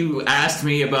 I think he asked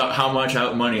me about how much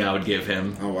money I would give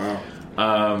him. Oh, wow.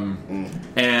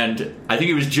 And I think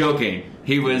he was joking.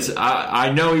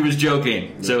 I know he was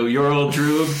joking. So your old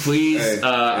Drew, please. Hey,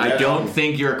 I don't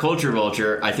think you're a culture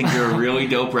vulture. I think you're a really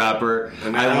dope rapper.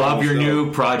 I love your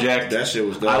new project. That shit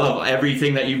was dope. I love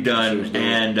everything that you've done,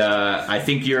 and I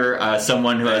think you're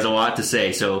someone who has a lot to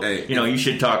say. So you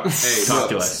should talk to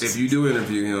us. If you do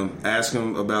interview him, ask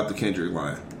him about the Kendrick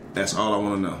line. That's all I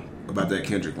want to know about that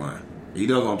Kendrick line. He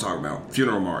knows what I'm talking about.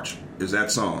 Funeral March is that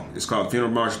song. It's called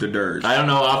Funeral March to Dirge. I don't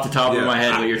know off the top of my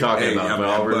head what you're talking about, but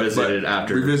I'll revisit it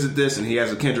after. Revisit this, and he has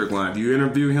a Kendrick line. If you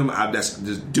interview him,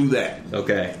 just do that.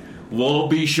 Okay. We'll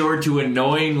be sure to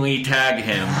annoyingly tag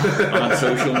him on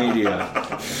social media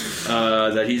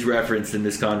that he's referenced in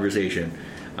this conversation.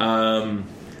 All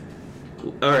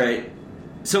right.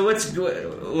 So let's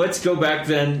go back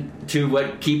then to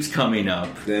what keeps coming up.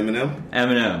 The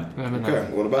Eminem. Okay.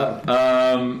 What about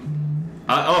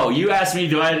you asked me.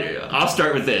 I'll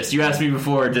start with this. You asked me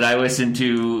before. Did I listen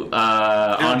to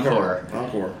Encore?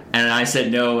 And I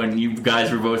said no, and you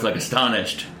guys were both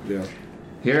astonished. Yeah.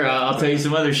 Here, I'll tell you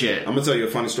some other shit. I'm gonna tell you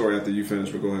a funny story after you finish,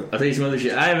 but go ahead. I'll tell you some other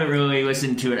shit. I haven't really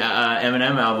listened to an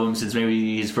Eminem album since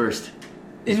maybe his first.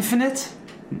 Infinite?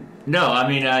 No, I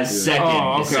mean second.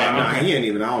 Oh, okay. Second. He ain't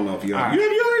even. I don't know if you heard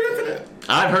Infinite.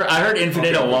 I heard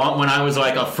Infinite a lot when I was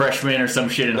a freshman or some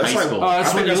shit in high school. Oh,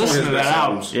 that's when you listen to that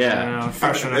album. Yeah.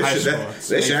 Freshman in high school.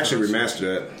 They should actually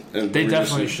remaster that. They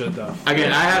definitely should, though.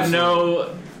 Again, I have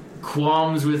no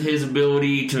qualms with his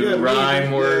ability to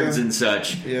rhyme words and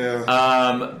such. Yeah.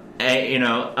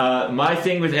 My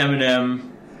thing with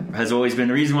Eminem has always been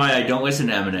the reason why I don't listen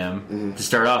to Eminem. To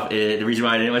start off, the reason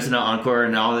why I didn't listen to Encore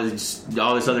and all this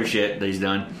other shit that he's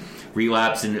done,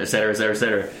 Relapse and et cetera, et cetera, et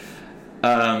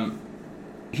cetera.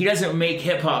 He doesn't make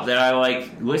hip hop that I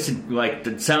listen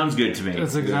that sounds good to me.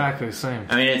 It's exactly the same.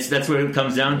 I mean, that's what it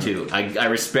comes down to. I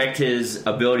respect his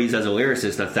abilities as a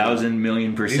lyricist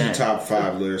 1,000,000,000%. He's a top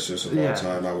 5 lyricist of all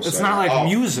time. I would say. It's not like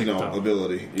music, though.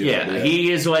 Ability.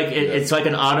 He is it's like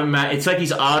an automatic. It's like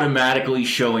he's automatically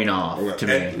showing off to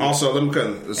me. And also, let me cut.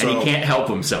 And he can't help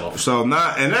himself. And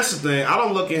that's the thing. I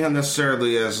don't look at him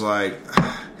necessarily as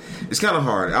it's kind of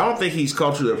hard. I don't think he's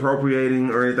culturally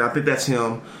appropriating or anything. I think that's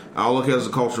him. I don't look at it as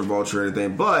a culture vulture or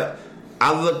anything, but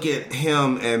I look at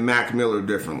him and Mac Miller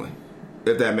differently.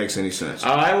 If that makes any sense.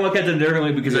 I look at them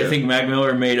differently because I think Mac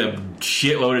Miller made a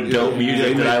shitload of dope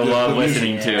music that I love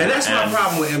listening to. And that's my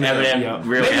problem with Eminem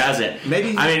really hasn't.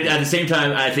 Maybe. I mean, at the same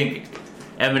time, I think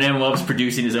Eminem loves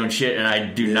producing his own shit, and I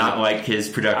do not like his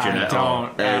production at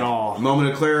all. Moment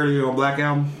of Clarity on Black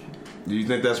Album. Do you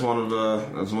think that's one of the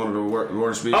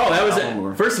worst beats? Oh, that was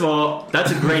first of all, that's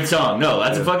a great song. No,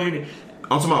 that's a fucking.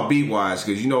 I'm talking about beat wise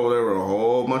because there were a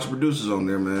whole bunch of producers on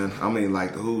there, man. I mean,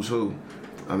 like the who's who.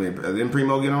 I mean, didn't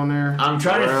Primo get on there? I'm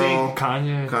trying to think.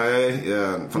 Kanye,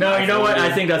 yeah. No, you know what?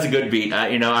 I think that's a good beat.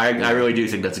 I really do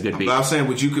think that's a good beat. But I was saying,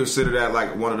 would you consider that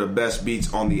like one of the best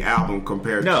beats on the album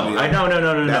compared to the album?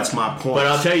 No. That's my point. But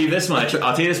I'll tell you this much.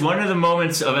 I'll tell you this. One of the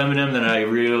moments of Eminem that I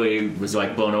really was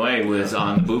like blown away was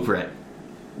on the Blueprint.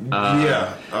 You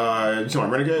talking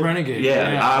about Renegade?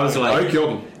 Yeah, I was like, he killed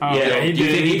him. He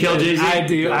did. He killed Jay-Z? I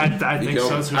do. I think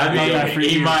so too. I mean,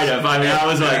 he might have. I mean, I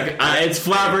was like, it's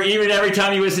flabber. Even every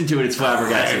time you listen to it, it's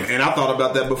flabbergasting. And I thought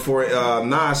about that before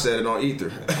Nas said it on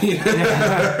Ether.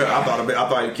 I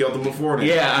thought he killed him before then.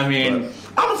 Yeah, I mean,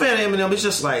 I'm a fan of Eminem. It's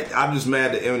just like I'm just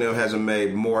mad that Eminem hasn't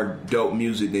made more dope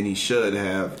music than he should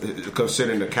have,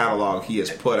 considering the catalog he has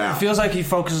put out. It feels like he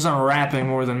focuses on rapping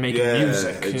more than making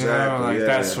music. Exactly.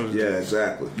 That's what. Yeah,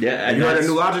 exactly. Yeah, you heard a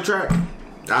new Logic track?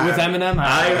 With Eminem?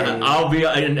 I'll be,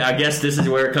 and I guess this is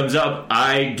where it comes up.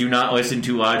 I do not listen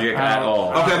to Logic at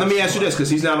all. Okay, let me ask you this, because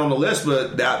he's not on the list,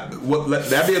 but that'd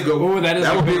be a good one. That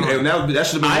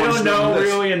should be. I don't know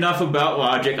really enough about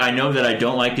Logic. I know that I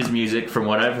don't like his music from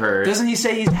what I've heard. Doesn't he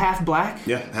say he's half black?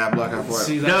 Yeah, half black, half white.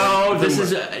 No,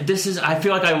 this is. I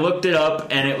feel like I looked it up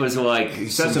and it was like he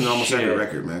says it in almost every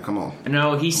record, man. Come on.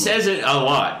 No, he says it a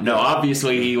lot. No,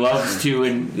 obviously he loves to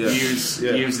use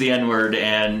the N-word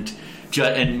and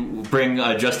bring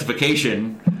a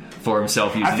justification for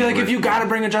himself. I feel like if you got to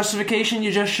bring a justification,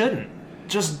 you just shouldn't.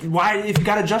 Just why? If you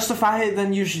got to justify it,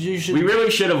 then you should. We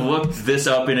really should have looked this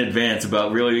up in advance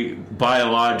about really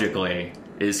biologically.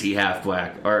 Is he half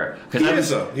black? Or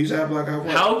he's half black, half white.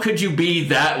 How could you be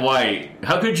that white?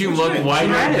 How could you look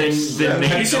whiter than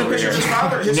Nate over here?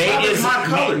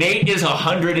 Nate is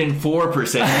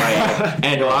 104% white,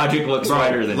 and Logic looks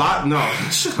whiter than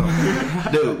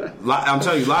dude. I'm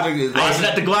telling you, Logic is.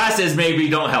 That the glasses maybe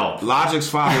don't help. Logic's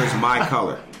father is my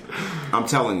color. I'm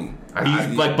telling you. Are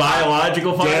you like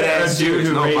biological father or a dude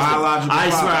who raised biological I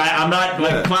swear, I'm not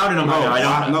like clowning him right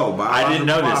now. I didn't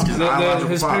know this.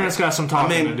 His parents got some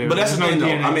talking to do. But that's the thing, though.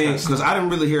 I mean, because I didn't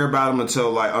really hear about him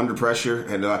until like Under Pressure,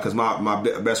 and because my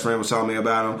best friend was telling me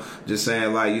about him, just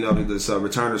saying like this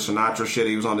Return to Sinatra shit.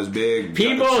 He was on this big.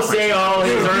 People say all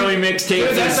his early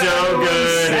mixtapes are so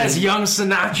good. That's young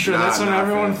Sinatra. That's when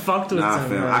everyone fucked with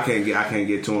him. I can't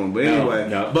get to him. But anyway,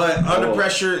 but Under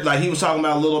Pressure, like he was talking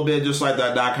about a little bit, just like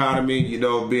that dichotomy.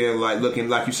 Being like looking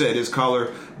like you said his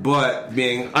color, but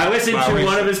being. I listened to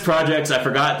one of his projects. I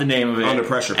forgot the name of it. Under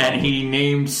Pressure, probably.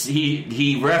 And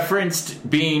he referenced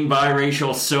being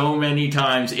biracial so many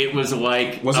times. It was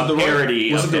like a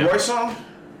parody. Was it the Royce song?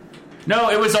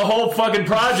 No, it was a whole fucking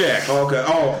project. Okay.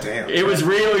 Oh, damn. It was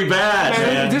really bad,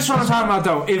 man. This is what I'm talking about,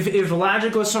 though. If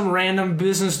Logic was some random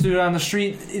business dude on the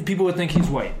street, people would think he's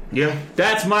white. Yeah.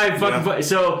 That's my fucking...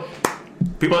 So...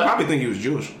 People probably think he was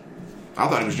Jewish. I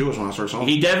thought he was Jewish when I first saw him.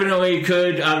 He definitely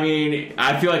could. I mean,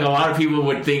 I feel like a lot of people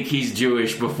would think he's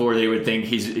Jewish before they would think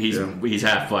he's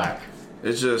half black.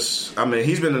 It's just, I mean,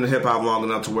 he's been in the hip hop long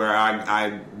enough to where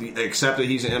I accept that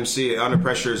he's an MC. Under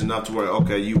Pressure is enough to where,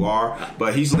 okay, you are,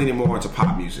 but he's leaning more into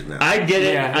pop music now. I get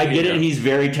it. I get it. He's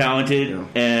very talented,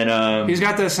 and he's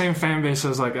got the same fan base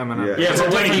as like Eminem. Yeah,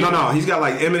 but he's got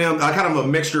like Eminem, kind of a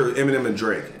mixture of Eminem and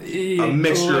Drake. A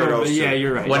mixture of those two. Yeah,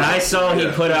 you're right. When I saw he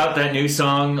put out that new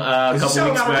song a couple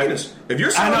weeks back. If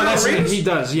you're selling out arenas, he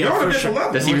does. Yeah, for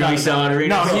sure. Does he really sell out arenas?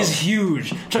 No, he's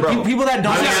huge. People that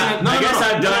don't. I guess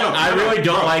I've done. I really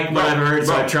don't like what I've heard,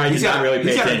 so I tried to not really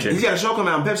pay attention. He's got a show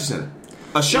coming out in Pepsi Center.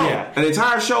 A show, an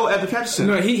entire show at the Pepsi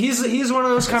Center. No, he's one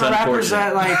of those kind of rappers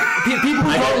that like people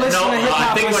who don't listen to hip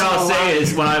hop. I think what I'll say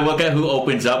is when I look at who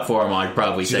opens up for him, I'd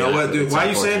probably say. You know what, dude? Why are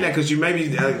you saying that? Because you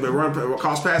maybe run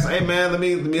cross past. Hey man, let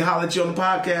me holler at you on the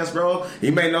podcast, bro.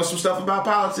 He may know some stuff about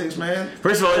politics, man.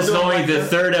 First of all, this is only the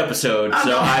third episode,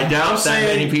 so I doubt that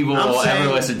many people will ever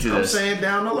listen to this. I'm saying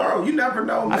down the road, you never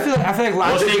know, man. I feel like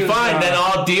Logic is fine. Then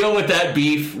I'll deal with that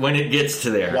beef when it gets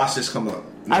to there. Watch this come up.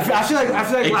 I feel like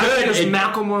Logic is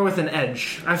Macklemore with an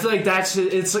edge. I feel like it's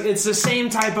the same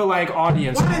type of like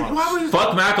audience. Why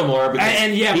fuck Macklemore because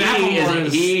Macklemore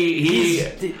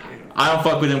I don't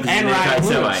fuck with him because he's an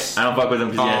anti-Semite. I don't fuck with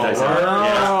him because he's anti-Semite.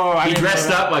 Yeah. He dressed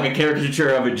up like a caricature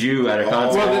of a Jew at a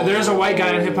concert. Well, there's a white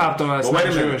guy in hip hop though that's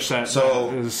not Jewish. So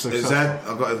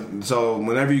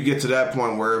whenever you get to that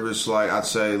point where it's like I'd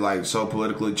say like so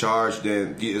politically charged,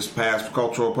 then it's past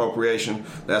cultural appropriation.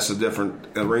 That's a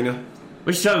different arena.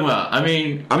 What you talking about?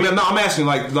 I'm asking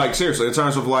like seriously in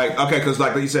terms of like okay, because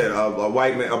like you said, a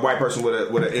white person with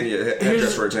an Indian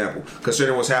headdress, for example,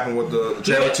 considering what's happened with the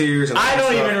charioteers. And I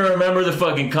don't even remember the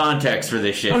fucking context for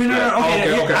this shit. Oh, no,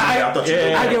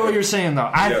 okay. I get what you're saying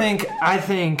though.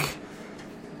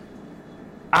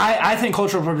 I think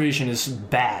cultural appropriation is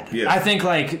bad. Yeah. I think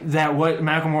like that what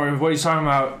Macklemore, what he's talking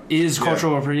about is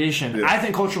cultural appropriation. Yeah. I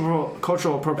think cultural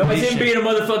appropriation. I think being a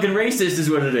motherfucking racist is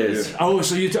what it is. Yeah. Oh,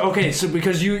 so you so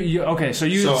because you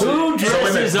who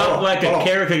dresses up like a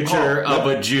caricature of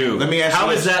a Jew? Let me ask How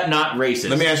you is that not racist?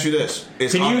 Let me ask you this: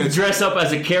 Can you dress up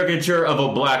as a caricature of a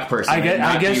black person? I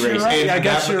guess you're right. I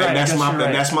guess you're right.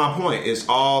 That's my point. It's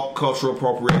all cultural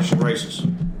appropriation racist.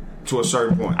 To a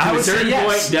certain point. To a certain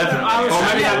point, definitely.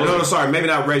 Maybe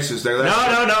not racist. No, it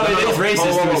is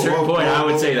racist to a certain point. I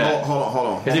would say that. Hold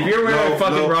on. Because if you're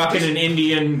wearing rocking an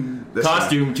Indian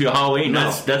costume to Halloween,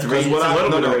 that's racist. It's a little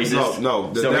bit of racist.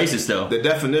 No. Still racist, though. The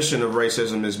definition of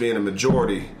racism is being a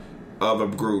majority of a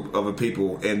group of a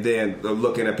people and then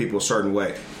looking at people a certain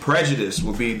way. Prejudice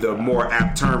would be the more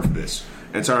apt term for this.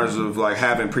 In terms of like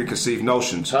having preconceived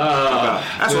notions,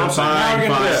 that's what I'm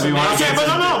saying. But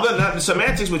not the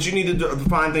semantics, but you need to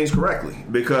define things correctly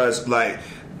because, like,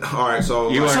 all right. So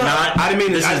you are not. I didn't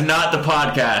mean this is not the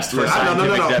podcast for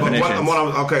scientific definitions.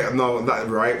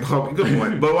 Right. Good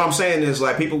point. But what I'm saying is,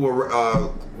 like, people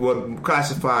would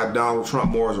classify Donald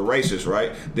Trump more as a racist,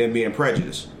 right, than being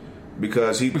prejudiced.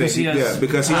 Because he white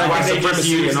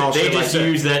supremacy and all shit like that. They just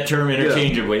use that term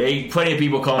interchangeably. Plenty of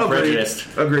people call him prejudiced.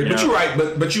 Agreed. But you're right.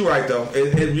 But you're right though.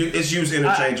 It's used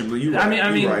interchangeably. You're right.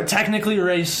 I mean, technically,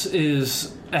 race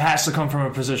has to come from a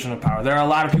position of power. There are a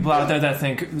lot of people out there that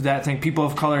think people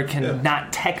of color can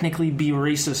not technically be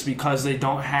racist because they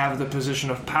don't have the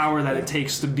position of power that it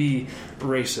takes to be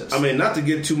racist. I mean, not to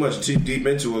get too much deep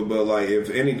into it, but like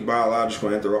if any biological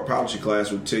anthropology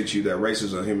class would teach you that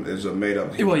racism is a made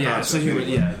up human concept.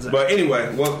 Exactly. But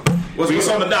anyway, what's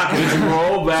on the docket?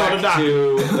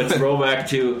 Let's roll back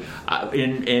to about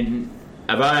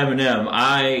Eminem.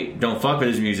 I don't fuck with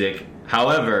his music.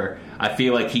 However, I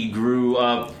feel like he grew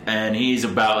up and he's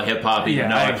about hip hop. Even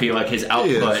though I feel like his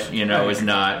output, is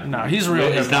not. No, he's real.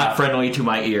 It's not friendly to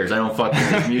my ears. I don't fuck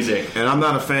with his music. And I'm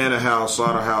not a fan of how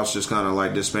Slaughterhouse just kind of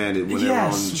like disbanded when they were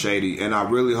on Shady. And I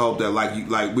really hope that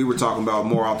like we were talking about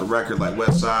more off the record, like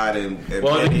West Side and they're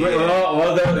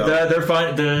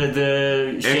fine.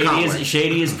 The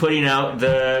Shady is putting out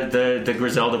the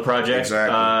Griselda project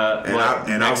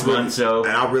next month. So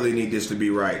and I really need this to be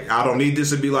right. I don't need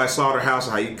this to be like Slaughterhouse.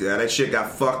 How that shit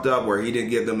got fucked up where he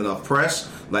didn't give them enough press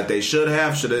like they should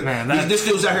have. This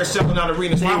dude's out here selling out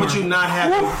arenas. Why would you not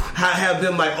have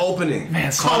them like opening?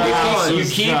 Man, you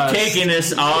keep taking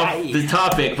this off the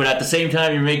topic, but at the same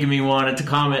time you're making me want to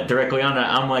comment directly on that.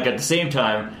 I'm like, at the same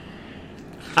time,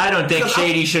 I don't think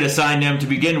Shady should have signed them to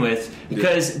begin with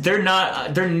because they're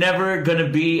never going to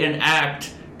be an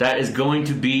act that is going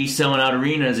to be selling out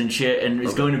arenas and shit and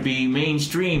is going to be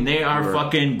mainstream. They are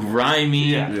fucking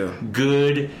grimy,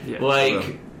 good,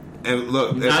 and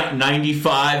look,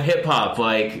 95 hip hop.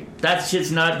 Like, that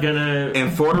shit's not gonna.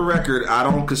 And for the record, I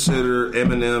don't consider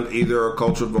Eminem either a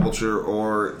culture vulture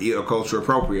or a culture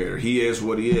appropriator. He is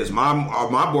what he is. My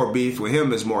more beef with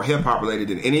him is more hip hop related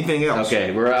than anything else.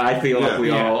 Okay, I feel like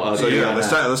we all. So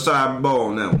let's tie a bow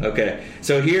on them. Okay,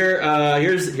 so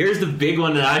here's the big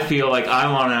one that I feel like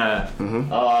I wanna.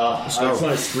 I just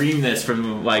want to scream this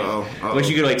from like wish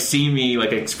you could like see me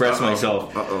like express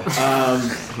myself.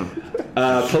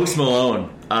 Post Malone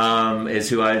is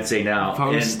who I'd say now.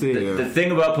 The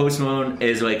thing about Post Malone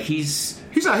is like he's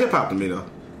not hip hop to me though.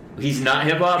 He's not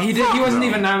hip hop. He wasn't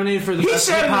even nominated for the best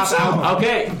hip hop album.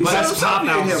 Okay, best pop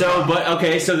album.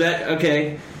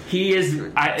 He is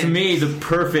to me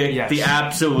the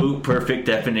absolute perfect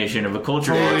definition of a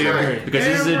culture vulture because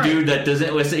this is a dude that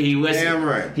doesn't listen.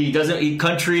 He doesn't eat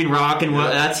country and rock and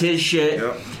that's his shit.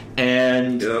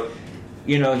 And.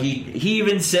 You know, he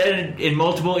even said in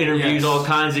multiple interviews all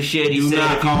kinds of shit. He said,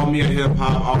 not call me a hip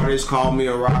hop artist, call me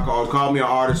a rock artist, call me an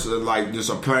artist like just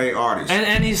a plain artist.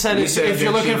 And he said if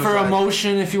you're looking for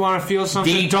emotion, if you want to feel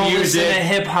something, don't listen to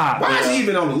hip hop. Why is he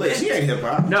even on the list? He ain't hip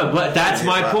hop. No, but that's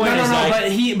my point.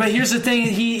 No, but here's the thing: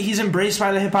 he's embraced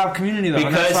by the hip hop community though.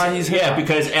 Because that's why he's hip hop.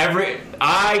 Because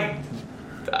I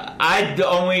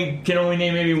can only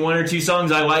name maybe one or two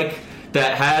songs I like.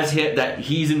 that has hit that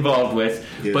he's involved with,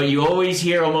 but you always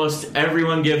hear almost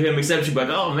everyone give him exception, like,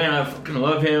 oh man, I fucking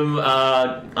love him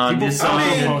on this song.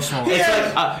 It's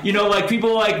like like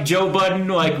people like Joe Budden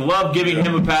like love giving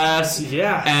him a pass,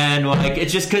 and like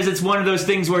it's just because it's one of those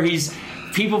things where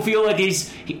people feel like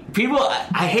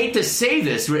I hate to say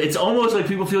this, it's almost like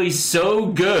people feel he's so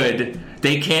good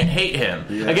they can't hate him.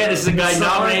 Again, this is a guy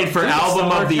nominated for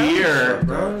album of the year.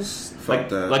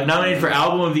 Like nominated for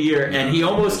album of the year, and he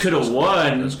almost could have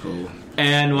won. That's cool.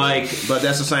 And but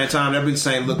that's the same time. Every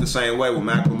look the same way when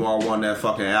Macklemore won that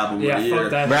fucking album of the year.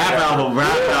 Rap album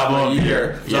of the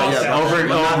year. Not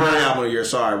album of the year.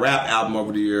 Sorry, rap album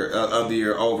of the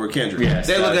year over Kendrick. Yes,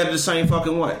 they look at it the same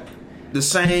fucking way. The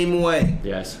same way.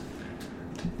 Yes.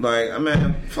 Like,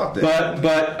 man, fuck that.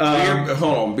 But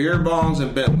hold on, beer bongs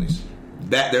and Bentleys.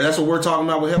 That's what we're talking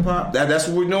about with hip hop. That's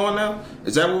what we're doing now.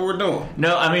 Is that what we're doing?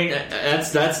 No, I mean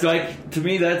that's like, to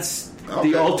me that's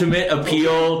the ultimate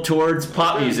appeal towards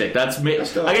pop music. That's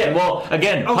again.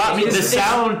 Pop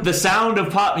music. The sound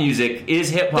of pop music is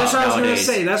hip hop. That's what nowadays. I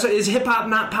was going to say. Is hip hop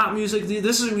not pop music?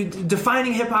 This is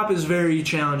defining hip hop is very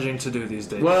challenging to do these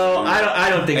days. Well, I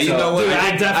don't think so. You know what? Dude,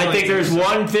 I think there's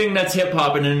one thing that's hip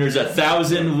hop, and then there's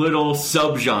 1,000 little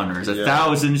subgenres,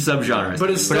 1,000 subgenres. But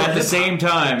at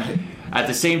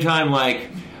the same time, like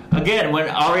again, when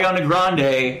Ariana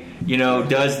Grande,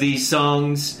 does these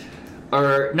songs.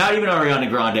 Or not even Ariana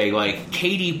Grande, like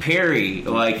Katy Perry,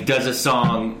 like does a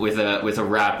song with a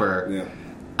rapper. Yeah.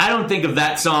 I don't think of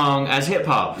that song as hip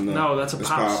hop. No, that's a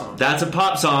pop song. That's a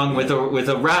pop song with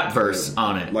a rap verse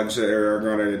on it. Like I said, Ariana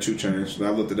Grande had 2 Chainz.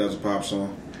 I looked at it as a pop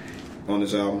song on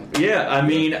this album. Yeah, I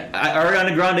mean,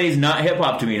 Ariana Grande is not hip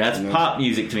hop to me. That's pop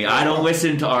music to me. I don't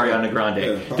listen to Ariana Grande.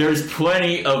 Yeah, there's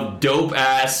plenty of dope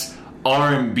ass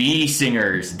R&B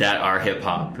singers that are hip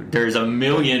hop. There's a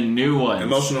million new ones.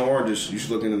 Emotional Oranges. You should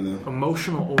look into them.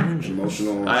 Emotional Oranges.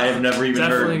 I have never even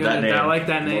heard that name. I like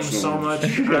that name so much.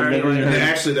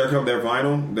 Actually, their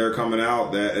vinyl. They're coming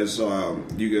out. That is,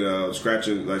 you get scratch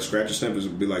a snippets.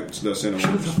 Be like the center.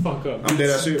 Shut the fuck up. I'm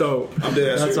dead ass serious. Dope. I'm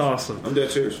dead ass serious. That's awesome. I'm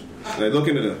dead serious. Look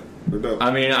into them. I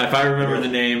mean, if I remember the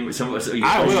name,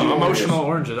 I will. Emotional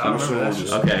Oranges. I remember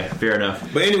that. Okay, fair enough.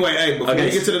 But anyway, hey, before we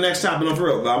get to the next topic, I'm for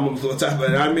real. But I'm going to talk about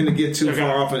it. I didn't mean to get too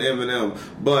far off in Eminem.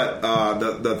 But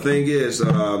the thing is,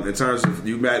 in terms of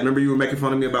remember you were making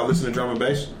fun of me about listening to drum and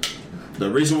bass. The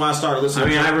reason why I started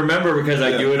listening. I remember because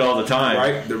I do it all the time.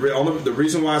 Right. The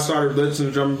reason why I started listening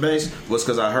to drum and bass was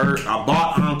because I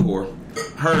bought Encore.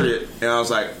 Heard it, and I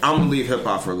was like, I'm gonna leave hip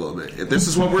hop for a little bit. If this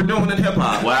is what we're doing in hip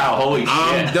hop, wow, holy shit,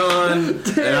 I'm done.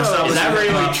 And I stopped is that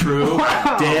really true?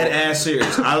 Wow. Dead ass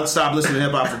serious. I stopped listening to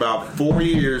hip hop for about 4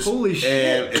 years. Holy shit!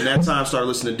 And in that time, started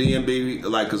listening to DMB,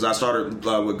 like because I started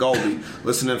with Goldie,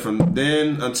 listening from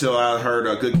then until I heard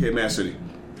Good Kid, Mad City.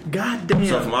 God damn.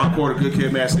 So from Encore to Good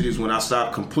Kid, Mad City is when I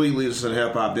stopped completely listening to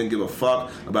hip hop. Didn't give a fuck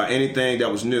about anything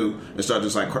that was new, and started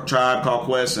just like Tribe Called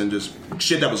Quest and just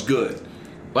shit that was good.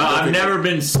 Well, I've never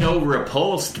been so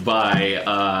repulsed by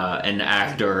an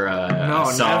act or a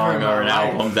song or an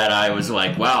album that I was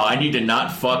like, wow, I need to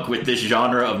not fuck with this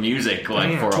genre of music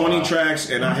for 20 tracks,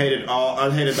 and I hated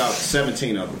about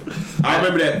 17 of them. I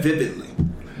remember that vividly.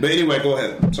 But anyway, go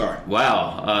ahead. I'm sorry.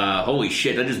 Wow. Holy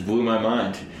shit, that just blew my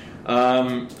mind.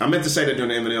 I meant to say that during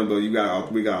the Eminem, but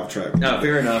we got off track. No,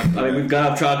 fair enough. I mean, we've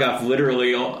got off track off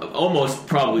literally, almost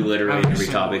probably literally every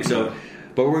topic. So...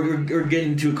 But we're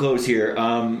getting too close here.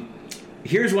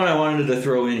 Here's what I wanted to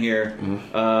throw in here.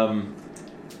 Mm-hmm.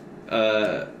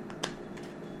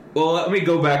 Well, let me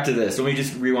go back to this. Let me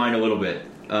just rewind a little bit.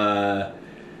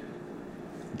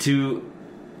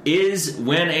 Is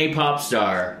when a pop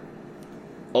star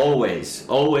always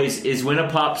is when a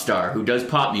pop star who does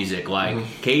pop music like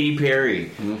Katy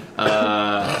Perry,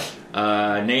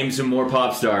 name some more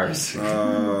pop stars.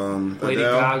 Lady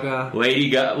Gaga. Lady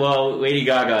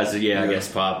Gaga's I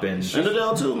guess pop and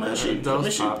Adele too, man. She got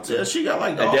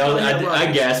like Adele.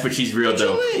 I guess, but she's real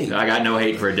dope. I got no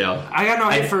hate for Adele. I got no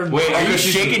hate for. Wait, are you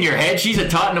shaking your head? She's a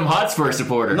Tottenham Hotspur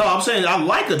supporter. No, I'm saying I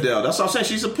like Adele. That's what I'm saying.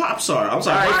 She's a pop star. I'm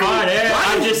sorry. All right, fine.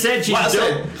 I just said she's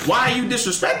dope. Why are you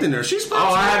disrespecting her? She's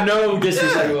pop star. I have no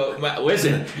disrespect. Yeah.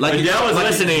 Listen, like Adele is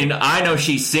listening. I know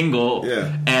she's single.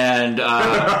 Yeah. And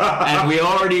we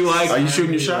already like. Are you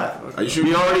shooting your shot?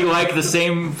 We already like the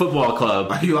same football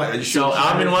club. So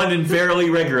I'm in London fairly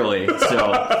regularly.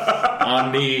 So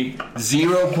on the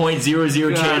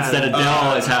 0.00 chance that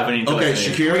Adele is happening to okay,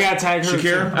 Shakira. We got tagged her.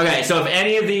 Shakira. Okay, so if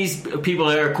any of these people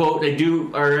that are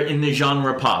are in the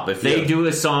genre pop, if they do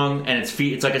a song and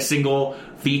it's like a single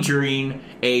featuring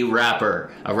a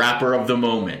rapper of the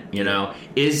moment,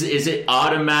 is it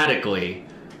automatically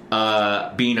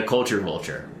being a culture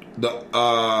vulture?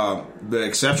 The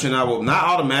exception I will not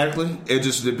automatically. It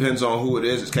just depends on who it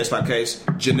is. It's case by case.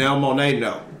 Janelle Monáe,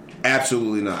 no,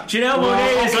 absolutely not. Janelle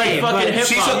Monáe is like fucking hip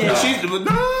hop.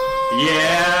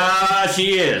 Yeah,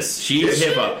 she is. She's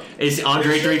hip hop. Is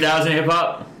Andre 3000 hip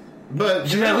hop? But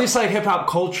she's at least like hip hop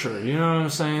culture. You know what I'm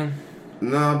saying?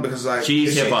 No, because like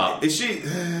she's hip hop. Is she?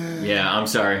 Yeah, I'm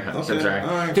sorry. Okay. I'm sorry.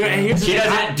 Right. Dude, she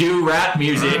doesn't do rap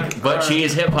music, but she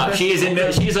is hip hop. She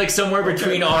is she's like somewhere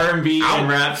between R&B and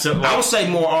rap. So I would say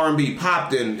more R&B pop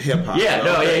than hip hop. Yeah,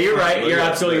 no, yeah, you're right. You're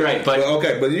absolutely right. But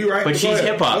you're right. But she's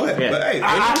hip hop. Yeah. Yeah. But hey,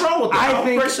 ain't wrong with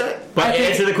that.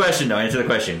 Answer the question though. Answer the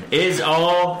question. Is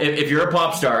all if you're a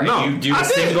pop star and you do a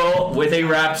single with a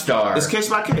rap star? It's case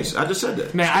by case. I just said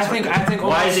that. Man, I think.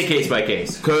 Why is it case by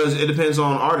case? Because it depends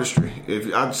on artistry.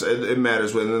 If I'd say it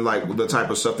matters with like the type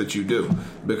of stuff that you do.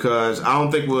 Because I don't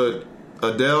think with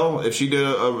Adele, if she did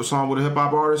a song with a hip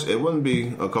hop artist, it wouldn't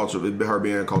be a culture. It'd be her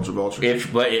being a culture vulture.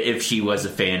 If she was a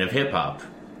fan of hip hop,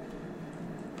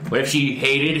 what if she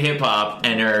hated hip hop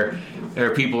and her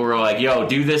people were like, "Yo,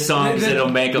 do this song because it'll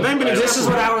make a." This is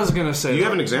what I was gonna say. Do you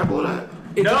have an example of that?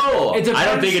 No, I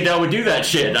don't think Adele would do that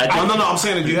shit. No. I'm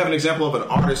saying, do you have an example of an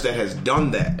artist that has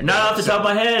done that? Not off the top of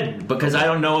my head, because I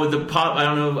don't know the pop. I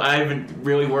don't know. I haven't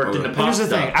really worked in the pop. Here's the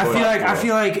stuff. thing. I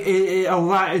feel like a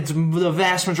lot. It's the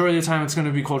vast majority of the time it's going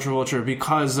to be culture vulture,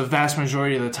 because the vast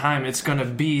majority of the time it's going to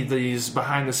be these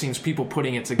behind the scenes people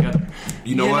putting it together.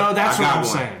 You know what? That's what I'm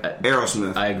saying. saying.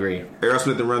 Aerosmith. I agree.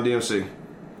 Aerosmith and Run DMC.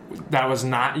 That was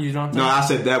not. You don't think? No, I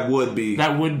said that would be.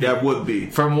 That would be.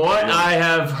 From what I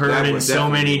have heard in so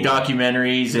many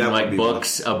documentaries and like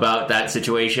books one. about that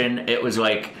situation, it was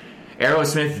like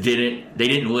Aerosmith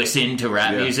didn't listen to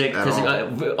rap music because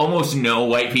almost no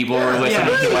white people were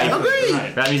listening to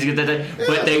rap music at that time.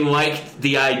 But they liked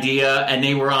the idea and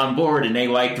they were on board and they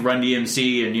liked Run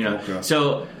DMC and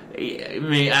so. I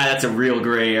mean, that's a real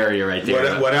gray area right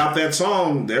there. Without that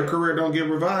song, their career don't get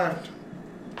revived.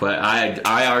 But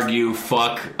I argue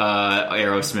fuck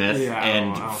Aerosmith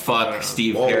and fuck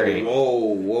Steve Perry.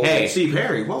 Whoa. Hey, Steve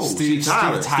Perry. Whoa. Steven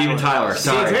Tyler.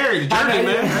 Sorry. Steve Perry, Journey,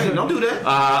 man. Hey, don't do that.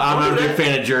 I'm not a big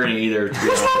fan of Journey either. What's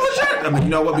wrong with that? I mean, you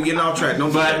know what? We're getting off track.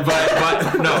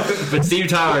 But Steve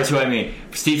Tyler is who I mean.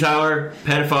 Steve Tyler,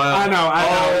 pedophile. I know.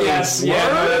 Yes. Yeah,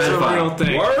 that's a real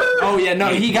thing. Word? Oh, yeah. No,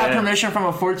 he got permission from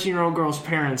a 14-year-old girl's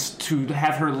parents to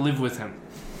have her live with him.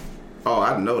 Oh,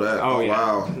 I didn't know that. Oh, yeah.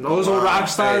 Wow. Those old rock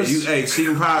stars. Hey,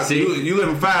 Stephen Powell, you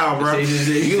living foul, bro.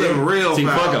 You living real foul.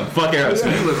 Fuck him. Fuck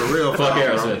Aerosmith. You living real foul, fuck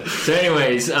Aerosmith. So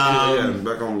anyways.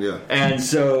 Back on, And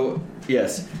so,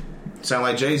 yes. Sound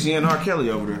like Jay-Z and R.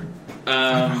 Kelly over there.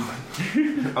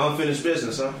 Unfinished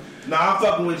business, huh? No, I'm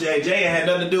fucking with Jay. Jay had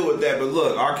nothing to do with that, but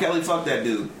look, R. Kelly, fuck that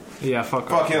dude. Yeah, fuck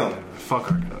him.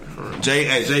 Fuck R. Kelly.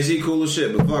 Jay-Z cool as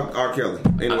shit, but fuck R. Kelly.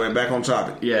 Anyway, back on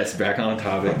topic. Yes, back on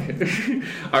topic.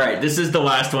 All right, this is the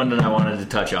last one that I wanted to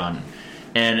touch on.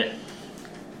 And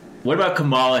what about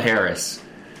Kamala Harris?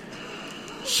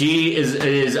 She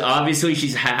is obviously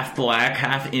she's half black,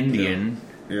 half Indian.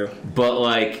 Yeah. But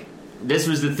like, this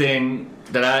was the thing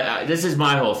that this is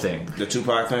my whole thing. The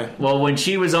Tupac thing? Well, when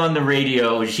she was on the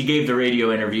radio, she gave the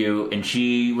radio interview, and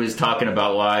she was talking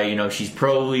about why, she's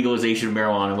pro-legalization of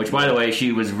marijuana, which, by the way,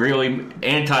 she was really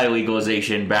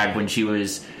anti-legalization back when she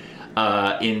was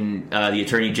in the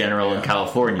Attorney General in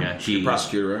California. She's a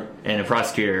prosecutor, right? And a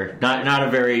prosecutor. Not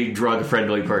a very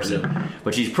drug-friendly person.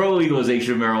 But she's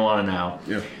pro-legalization of marijuana now.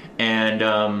 Yeah.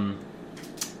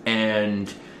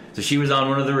 And so she was on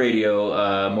one of the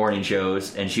radio morning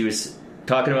shows, and she was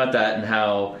talking about that and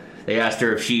how they asked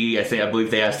her if I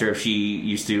believe they asked her if she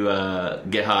used to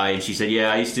get high, and she said,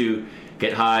 yeah, I used to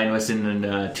get high and listen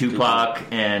to Tupac,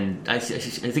 and I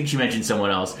think she mentioned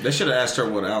someone else. They should have asked her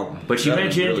what album. But she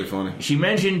really funny. She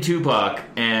mentioned Tupac,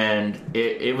 and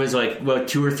it was like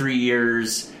 2 or 3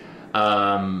 years.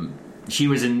 She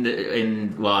was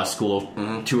in law school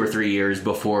 2 or 3 years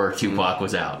before Tupac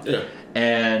was out. Yeah.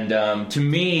 And to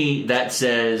me, that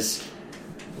says,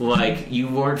 like, you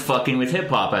weren't fucking with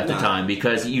hip-hop at the time,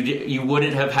 because you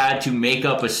wouldn't have had to make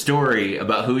up a story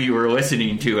about who you were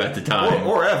listening to at the time.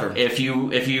 Or ever. If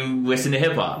you listen to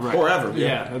hip-hop. Right. Or ever.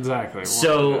 Yeah, exactly.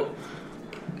 So,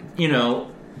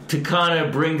 to kind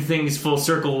of bring things full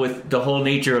circle with the whole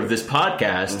nature of this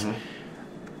podcast...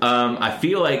 I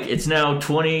feel like it's now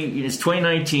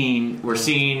 2019. We're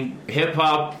seeing hip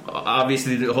hop.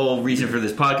 Obviously, the whole reason for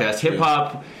this podcast, hip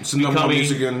hop. It's the number one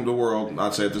music in the world.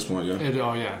 I'd say at this point, yeah.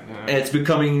 It's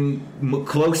becoming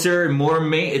closer and more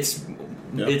it's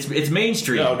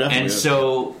mainstream, definitely and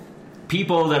so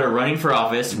people that are running for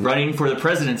office, running for the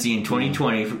presidency in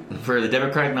 2020 for the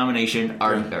Democratic nomination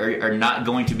are not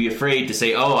going to be afraid to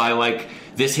say, "Oh, I like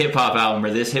this hip hop album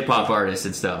or this hip hop artist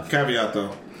and stuff." Caveat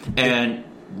though, and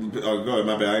go ahead.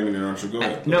 My bad. I didn't mean to interrupt you. Go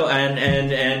ahead. No,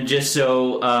 and just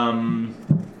so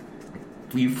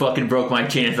you fucking broke my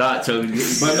chain of thought. So, but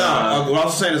what I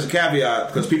was saying is a caveat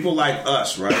because people like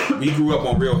us, right? We grew up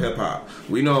on real hip hop.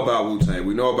 We know about Wu-Tang.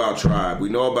 We know about Tribe. We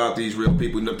know about these real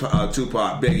people.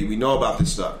 Tupac, Biggie. We know about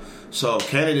this stuff. So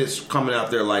candidates coming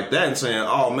out there like that and saying,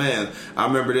 "Oh man, I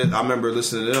remember this. I remember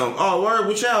listening to them. Oh, word,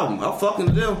 which album? I'm fucking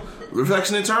to them.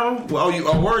 Reflection Internal. Well,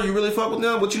 word, you really fuck with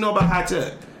them? What you know about High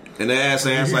Tech?" And they ask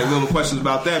like little questions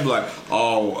about that. Be like,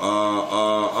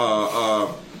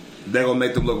 they're gonna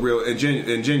make them look real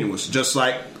ingenuous, just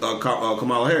like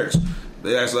Kamala Harris.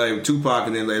 They ask like Tupac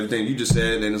and then everything you just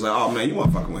said, and it's like, oh man, you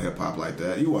weren't fucking with hip hop like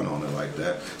that. You weren't on it like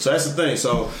that. So that's the thing.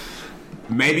 So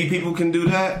maybe people can do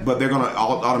that, but they're gonna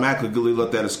automatically be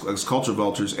looked at as culture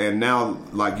vultures. And now,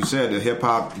 like you said, the hip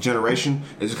hop generation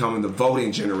is becoming the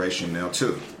voting generation now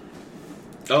too.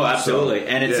 Oh, absolutely.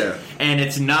 So, and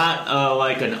it's not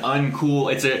like an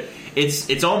uncool.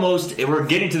 It's almost, we're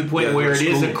getting to the point where it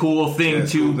is a cool thing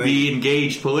to be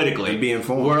engaged politically. And be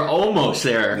informed. We're almost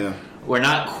there. Yeah. We're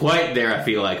not quite there, I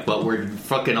feel like, but we're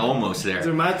fucking almost there.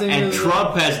 So my thing and is,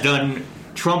 Trump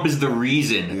is the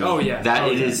reason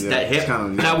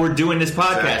that we're doing this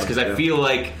podcast, because I feel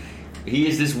like he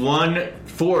is this one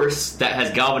force that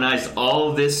has galvanized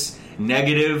all of this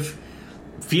negative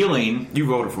feeling. You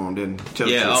voted for him, didn't you?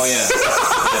 Yes.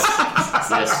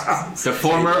 The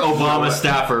former Obama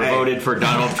staffer voted for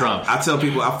Donald Trump. I tell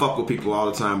people, I fuck with people all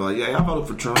the time, like, yeah, I voted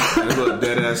for Trump. And they look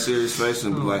dead ass serious face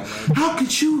and be like, how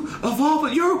could you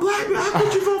vote? You're a black man. How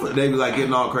could you vote for? They be like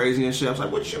getting all crazy and shit. I was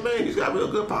like, what you mean? He's got real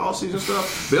good policies and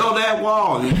stuff. Build that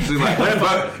wall. And you like, what if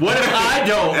I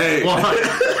don't want?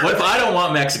 What if I don't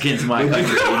want Mexicans in my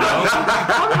country? You know?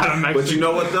 I'm not a Mexican. But you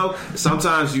know what though?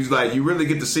 Sometimes you really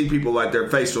get to see people like their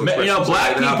facial expressions.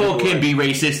 Black people can be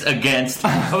racist against.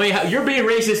 I mean, you're being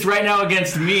racist right now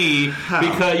against me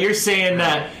because you're saying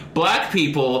that black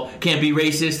people can't be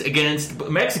racist against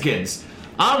Mexicans.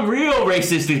 I'm real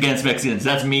racist against Mexicans.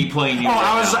 That's me playing you.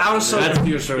 I was so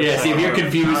confused. Yeah, see, if you're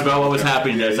confused about what was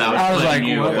happening to us, I was playing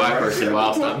you a black person,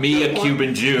 while me a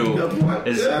Cuban Jew.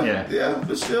 Yeah,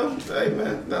 but still, hey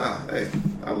man,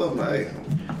 I love my.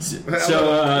 I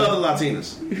love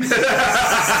Latinas.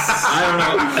 I don't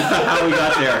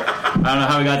know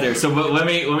how we got there. So, but let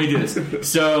me do this.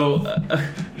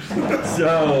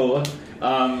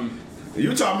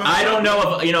 You talking about? I don't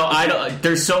know if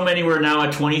there's so many. We're now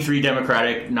at 23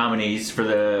 Democratic nominees for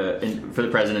the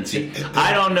presidency.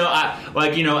 I don't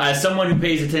know. As someone who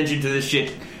pays attention to this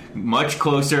shit much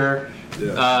closer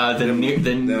than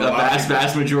a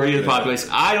vast majority of the populace,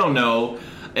 I don't know.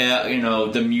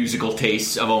 The musical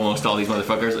tastes of almost all these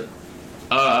motherfuckers.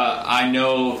 I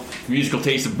know the musical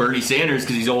taste of Bernie Sanders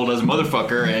because he's old as a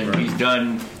motherfucker and he's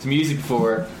done some music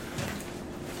before.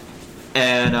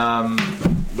 And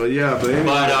but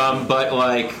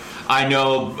I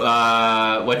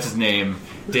know what's his name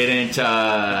didn't.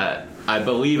 I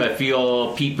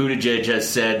feel Pete Buttigieg has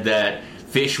said that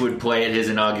Fish would play at his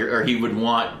inauguration, or he would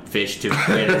want Fish to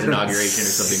play at his inauguration or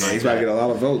something like he's that. He's about to get a lot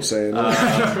of votes saying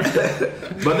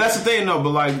that. But that's the thing, though. But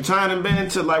like trying to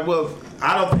bend to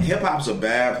I don't. Hip hop's a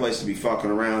bad place to be fucking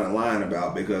around and lying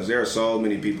about because there are so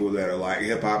many people that are like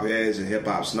hip hop heads and hip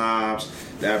hop snobs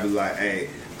that be like, hey.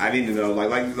 I need to know,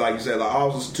 like you said, I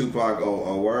was listening to Tupac.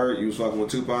 Oh, word, you was fucking with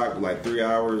Tupac like 3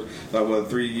 hours,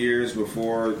 3 years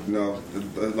before,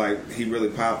 he really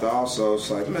popped off. So it's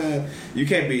like, man, you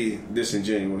can't be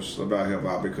disingenuous about hip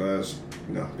hop because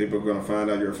people are gonna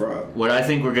find out you're a fraud. What I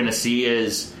think we're gonna see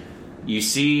is, you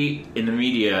see in the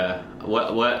media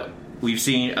what we've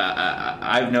seen.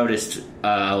 I've noticed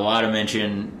a lot of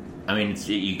mention. I mean,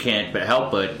 you can't help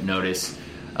but notice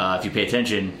if you pay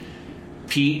attention.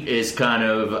 Pete is kind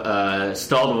of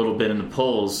stalled a little bit in the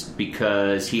polls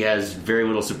because he has very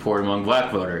little support among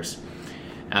black voters.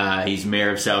 He's mayor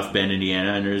of South Bend,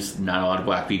 Indiana, and there's not a lot of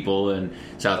black people in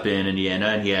South Bend, Indiana.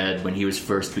 And when he was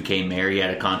first became mayor, he had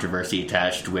a controversy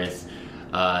attached with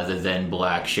the then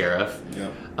black sheriff. Yeah.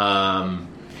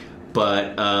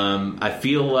 But I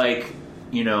feel like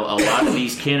a lot of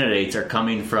these candidates are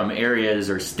coming from areas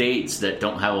or states that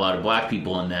don't have a lot of black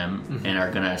people in them, and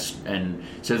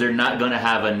so they're not gonna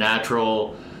have a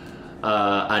natural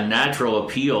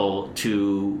appeal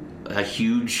to a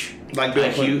huge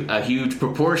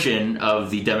proportion of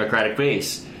the Democratic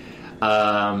base.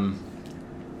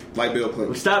 Like Bill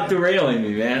Clinton. Stop derailing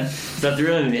me, man. Stop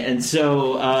derailing me. And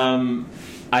so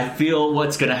I feel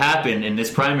what's gonna happen in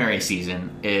this primary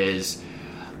season is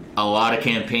a lot of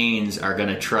campaigns are going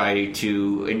to try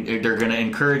to, they're going to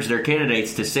encourage their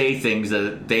candidates to say things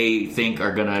that they think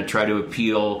are going to try to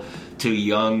appeal to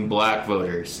young black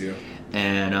voters. Yeah.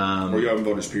 And or young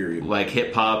voters, period. Like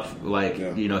hip hop,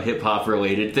 hip hop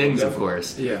related things, of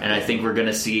course. Yeah. And I think we're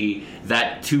gonna see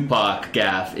that Tupac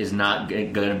gaffe is not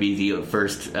gonna be the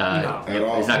first. At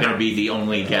all. It's not gonna be the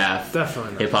only gaffe,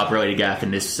 definitely hip hop related gaffe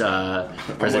in this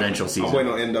presidential season. I'm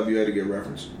waiting on NWA to get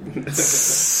referenced.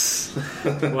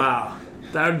 Wow.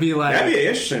 That would be like... That'd be an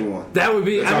interesting one. That would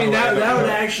be... that would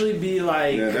actually be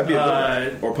like... Yeah, that'd be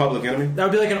or Public Enemy. That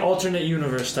would be like an alternate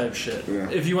universe type shit. Yeah.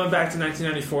 If you went back to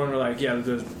 1994 and were like, yeah,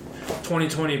 the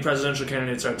 2020 presidential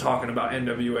candidates are talking about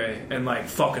NWA and like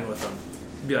fucking with them.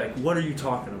 Be like, what are you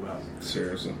talking about?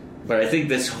 Seriously. But I think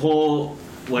this whole...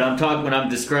 What I'm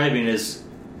describing is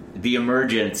the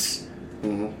emergence...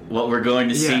 Mm-hmm. What we're going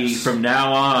to see from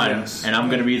now on. Yes. And I'm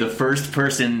going to be the first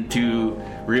person to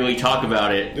really talk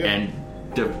about it and...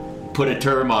 to put a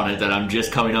term on it that I'm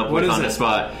just coming up with on the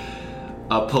spot.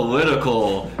 A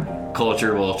political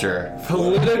culture vulture.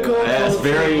 Political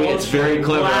It's very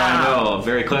clever, wow. I know,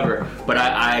 very clever. But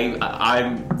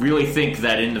I really think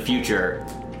that in the future,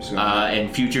 in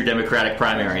future Democratic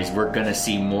primaries, we're going to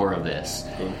see more of this.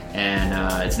 Cool.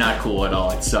 And it's not cool at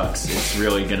all. It sucks. It's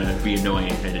really going to be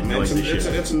annoying. And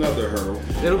It's another hurdle.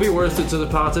 It'll be worth it to the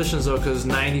politicians, though, because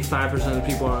 95% of the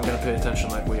people aren't going to pay attention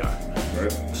like we are.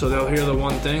 Right. So they'll hear the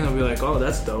one thing, they'll be like, oh,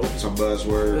 that's dope. It's a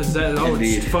buzzword.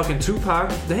 It's fucking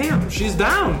Tupac. Damn, she's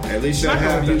down. At least they'll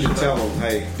have you to tell them,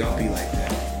 hey, don't be like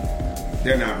that.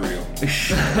 They're not real.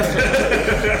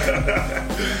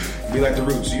 Be like the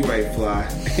Roots. You ain't fly.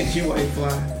 You ain't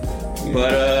fly.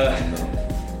 But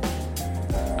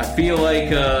I feel like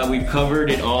we've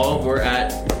covered it all. We're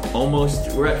at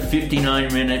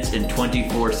 59 minutes and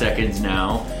 24 seconds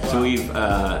now. Wow. So we've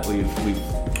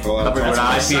covered what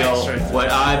I feel, what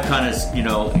I've kind of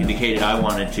indicated I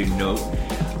wanted to note.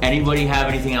 Anybody have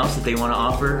anything else that they want to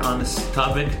offer on this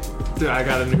topic? Dude, I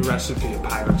got a new recipe, a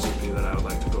pie recipe that I would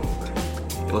like to go over.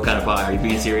 What kind of pie? Are you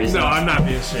being serious? No, I'm not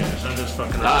being serious. I'm just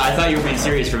fucking around. I thought you were being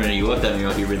serious for a minute. You looked at me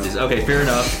like you were this. Okay, fair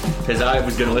enough, because I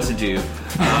was going to listen to you.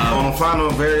 On a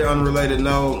final, very unrelated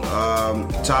note,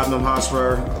 Tottenham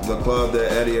Hotspur, the club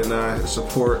that Eddie and I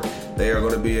support, they are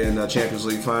going to be in the Champions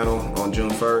League final on June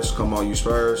 1st. Come on, you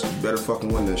Spurs. You better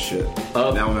fucking win this shit.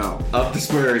 Now I'm out. Up the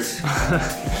Spurs.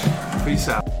 Peace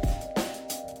out.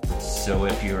 So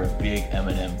if you're a big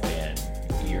Eminem fan,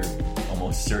 you're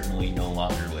almost certainly no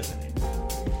longer listening.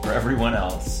 For everyone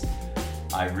else,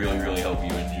 I really, really hope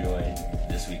you enjoyed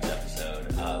this week's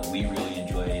episode. We really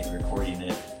enjoyed recording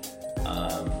it.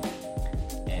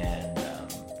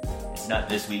 It's not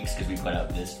this week's because we put out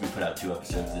 2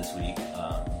 episodes this week.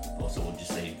 Also, we'll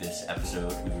just say this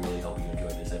episode. We really hope you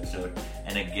enjoyed this episode.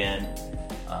 And again,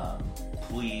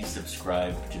 please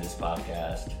subscribe to this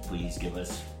podcast. Please give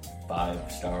us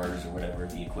 5 stars or whatever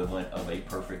the equivalent of a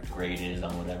perfect grade is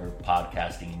on whatever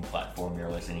podcasting platform you're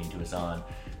listening to us on.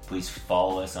 Please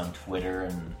follow us on Twitter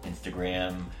and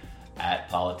Instagram at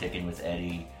Politicking with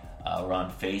Eddie. We're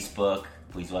on Facebook.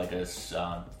 Please like us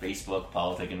on Facebook,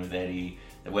 Politicking with Eddie.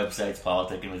 The website's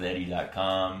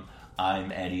politickingwitheddie.com.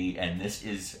 I'm Eddie, and this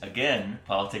is, again,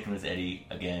 Politicking with Eddie.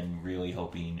 Again, really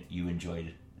hoping you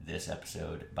enjoyed this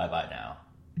episode. Bye-bye now.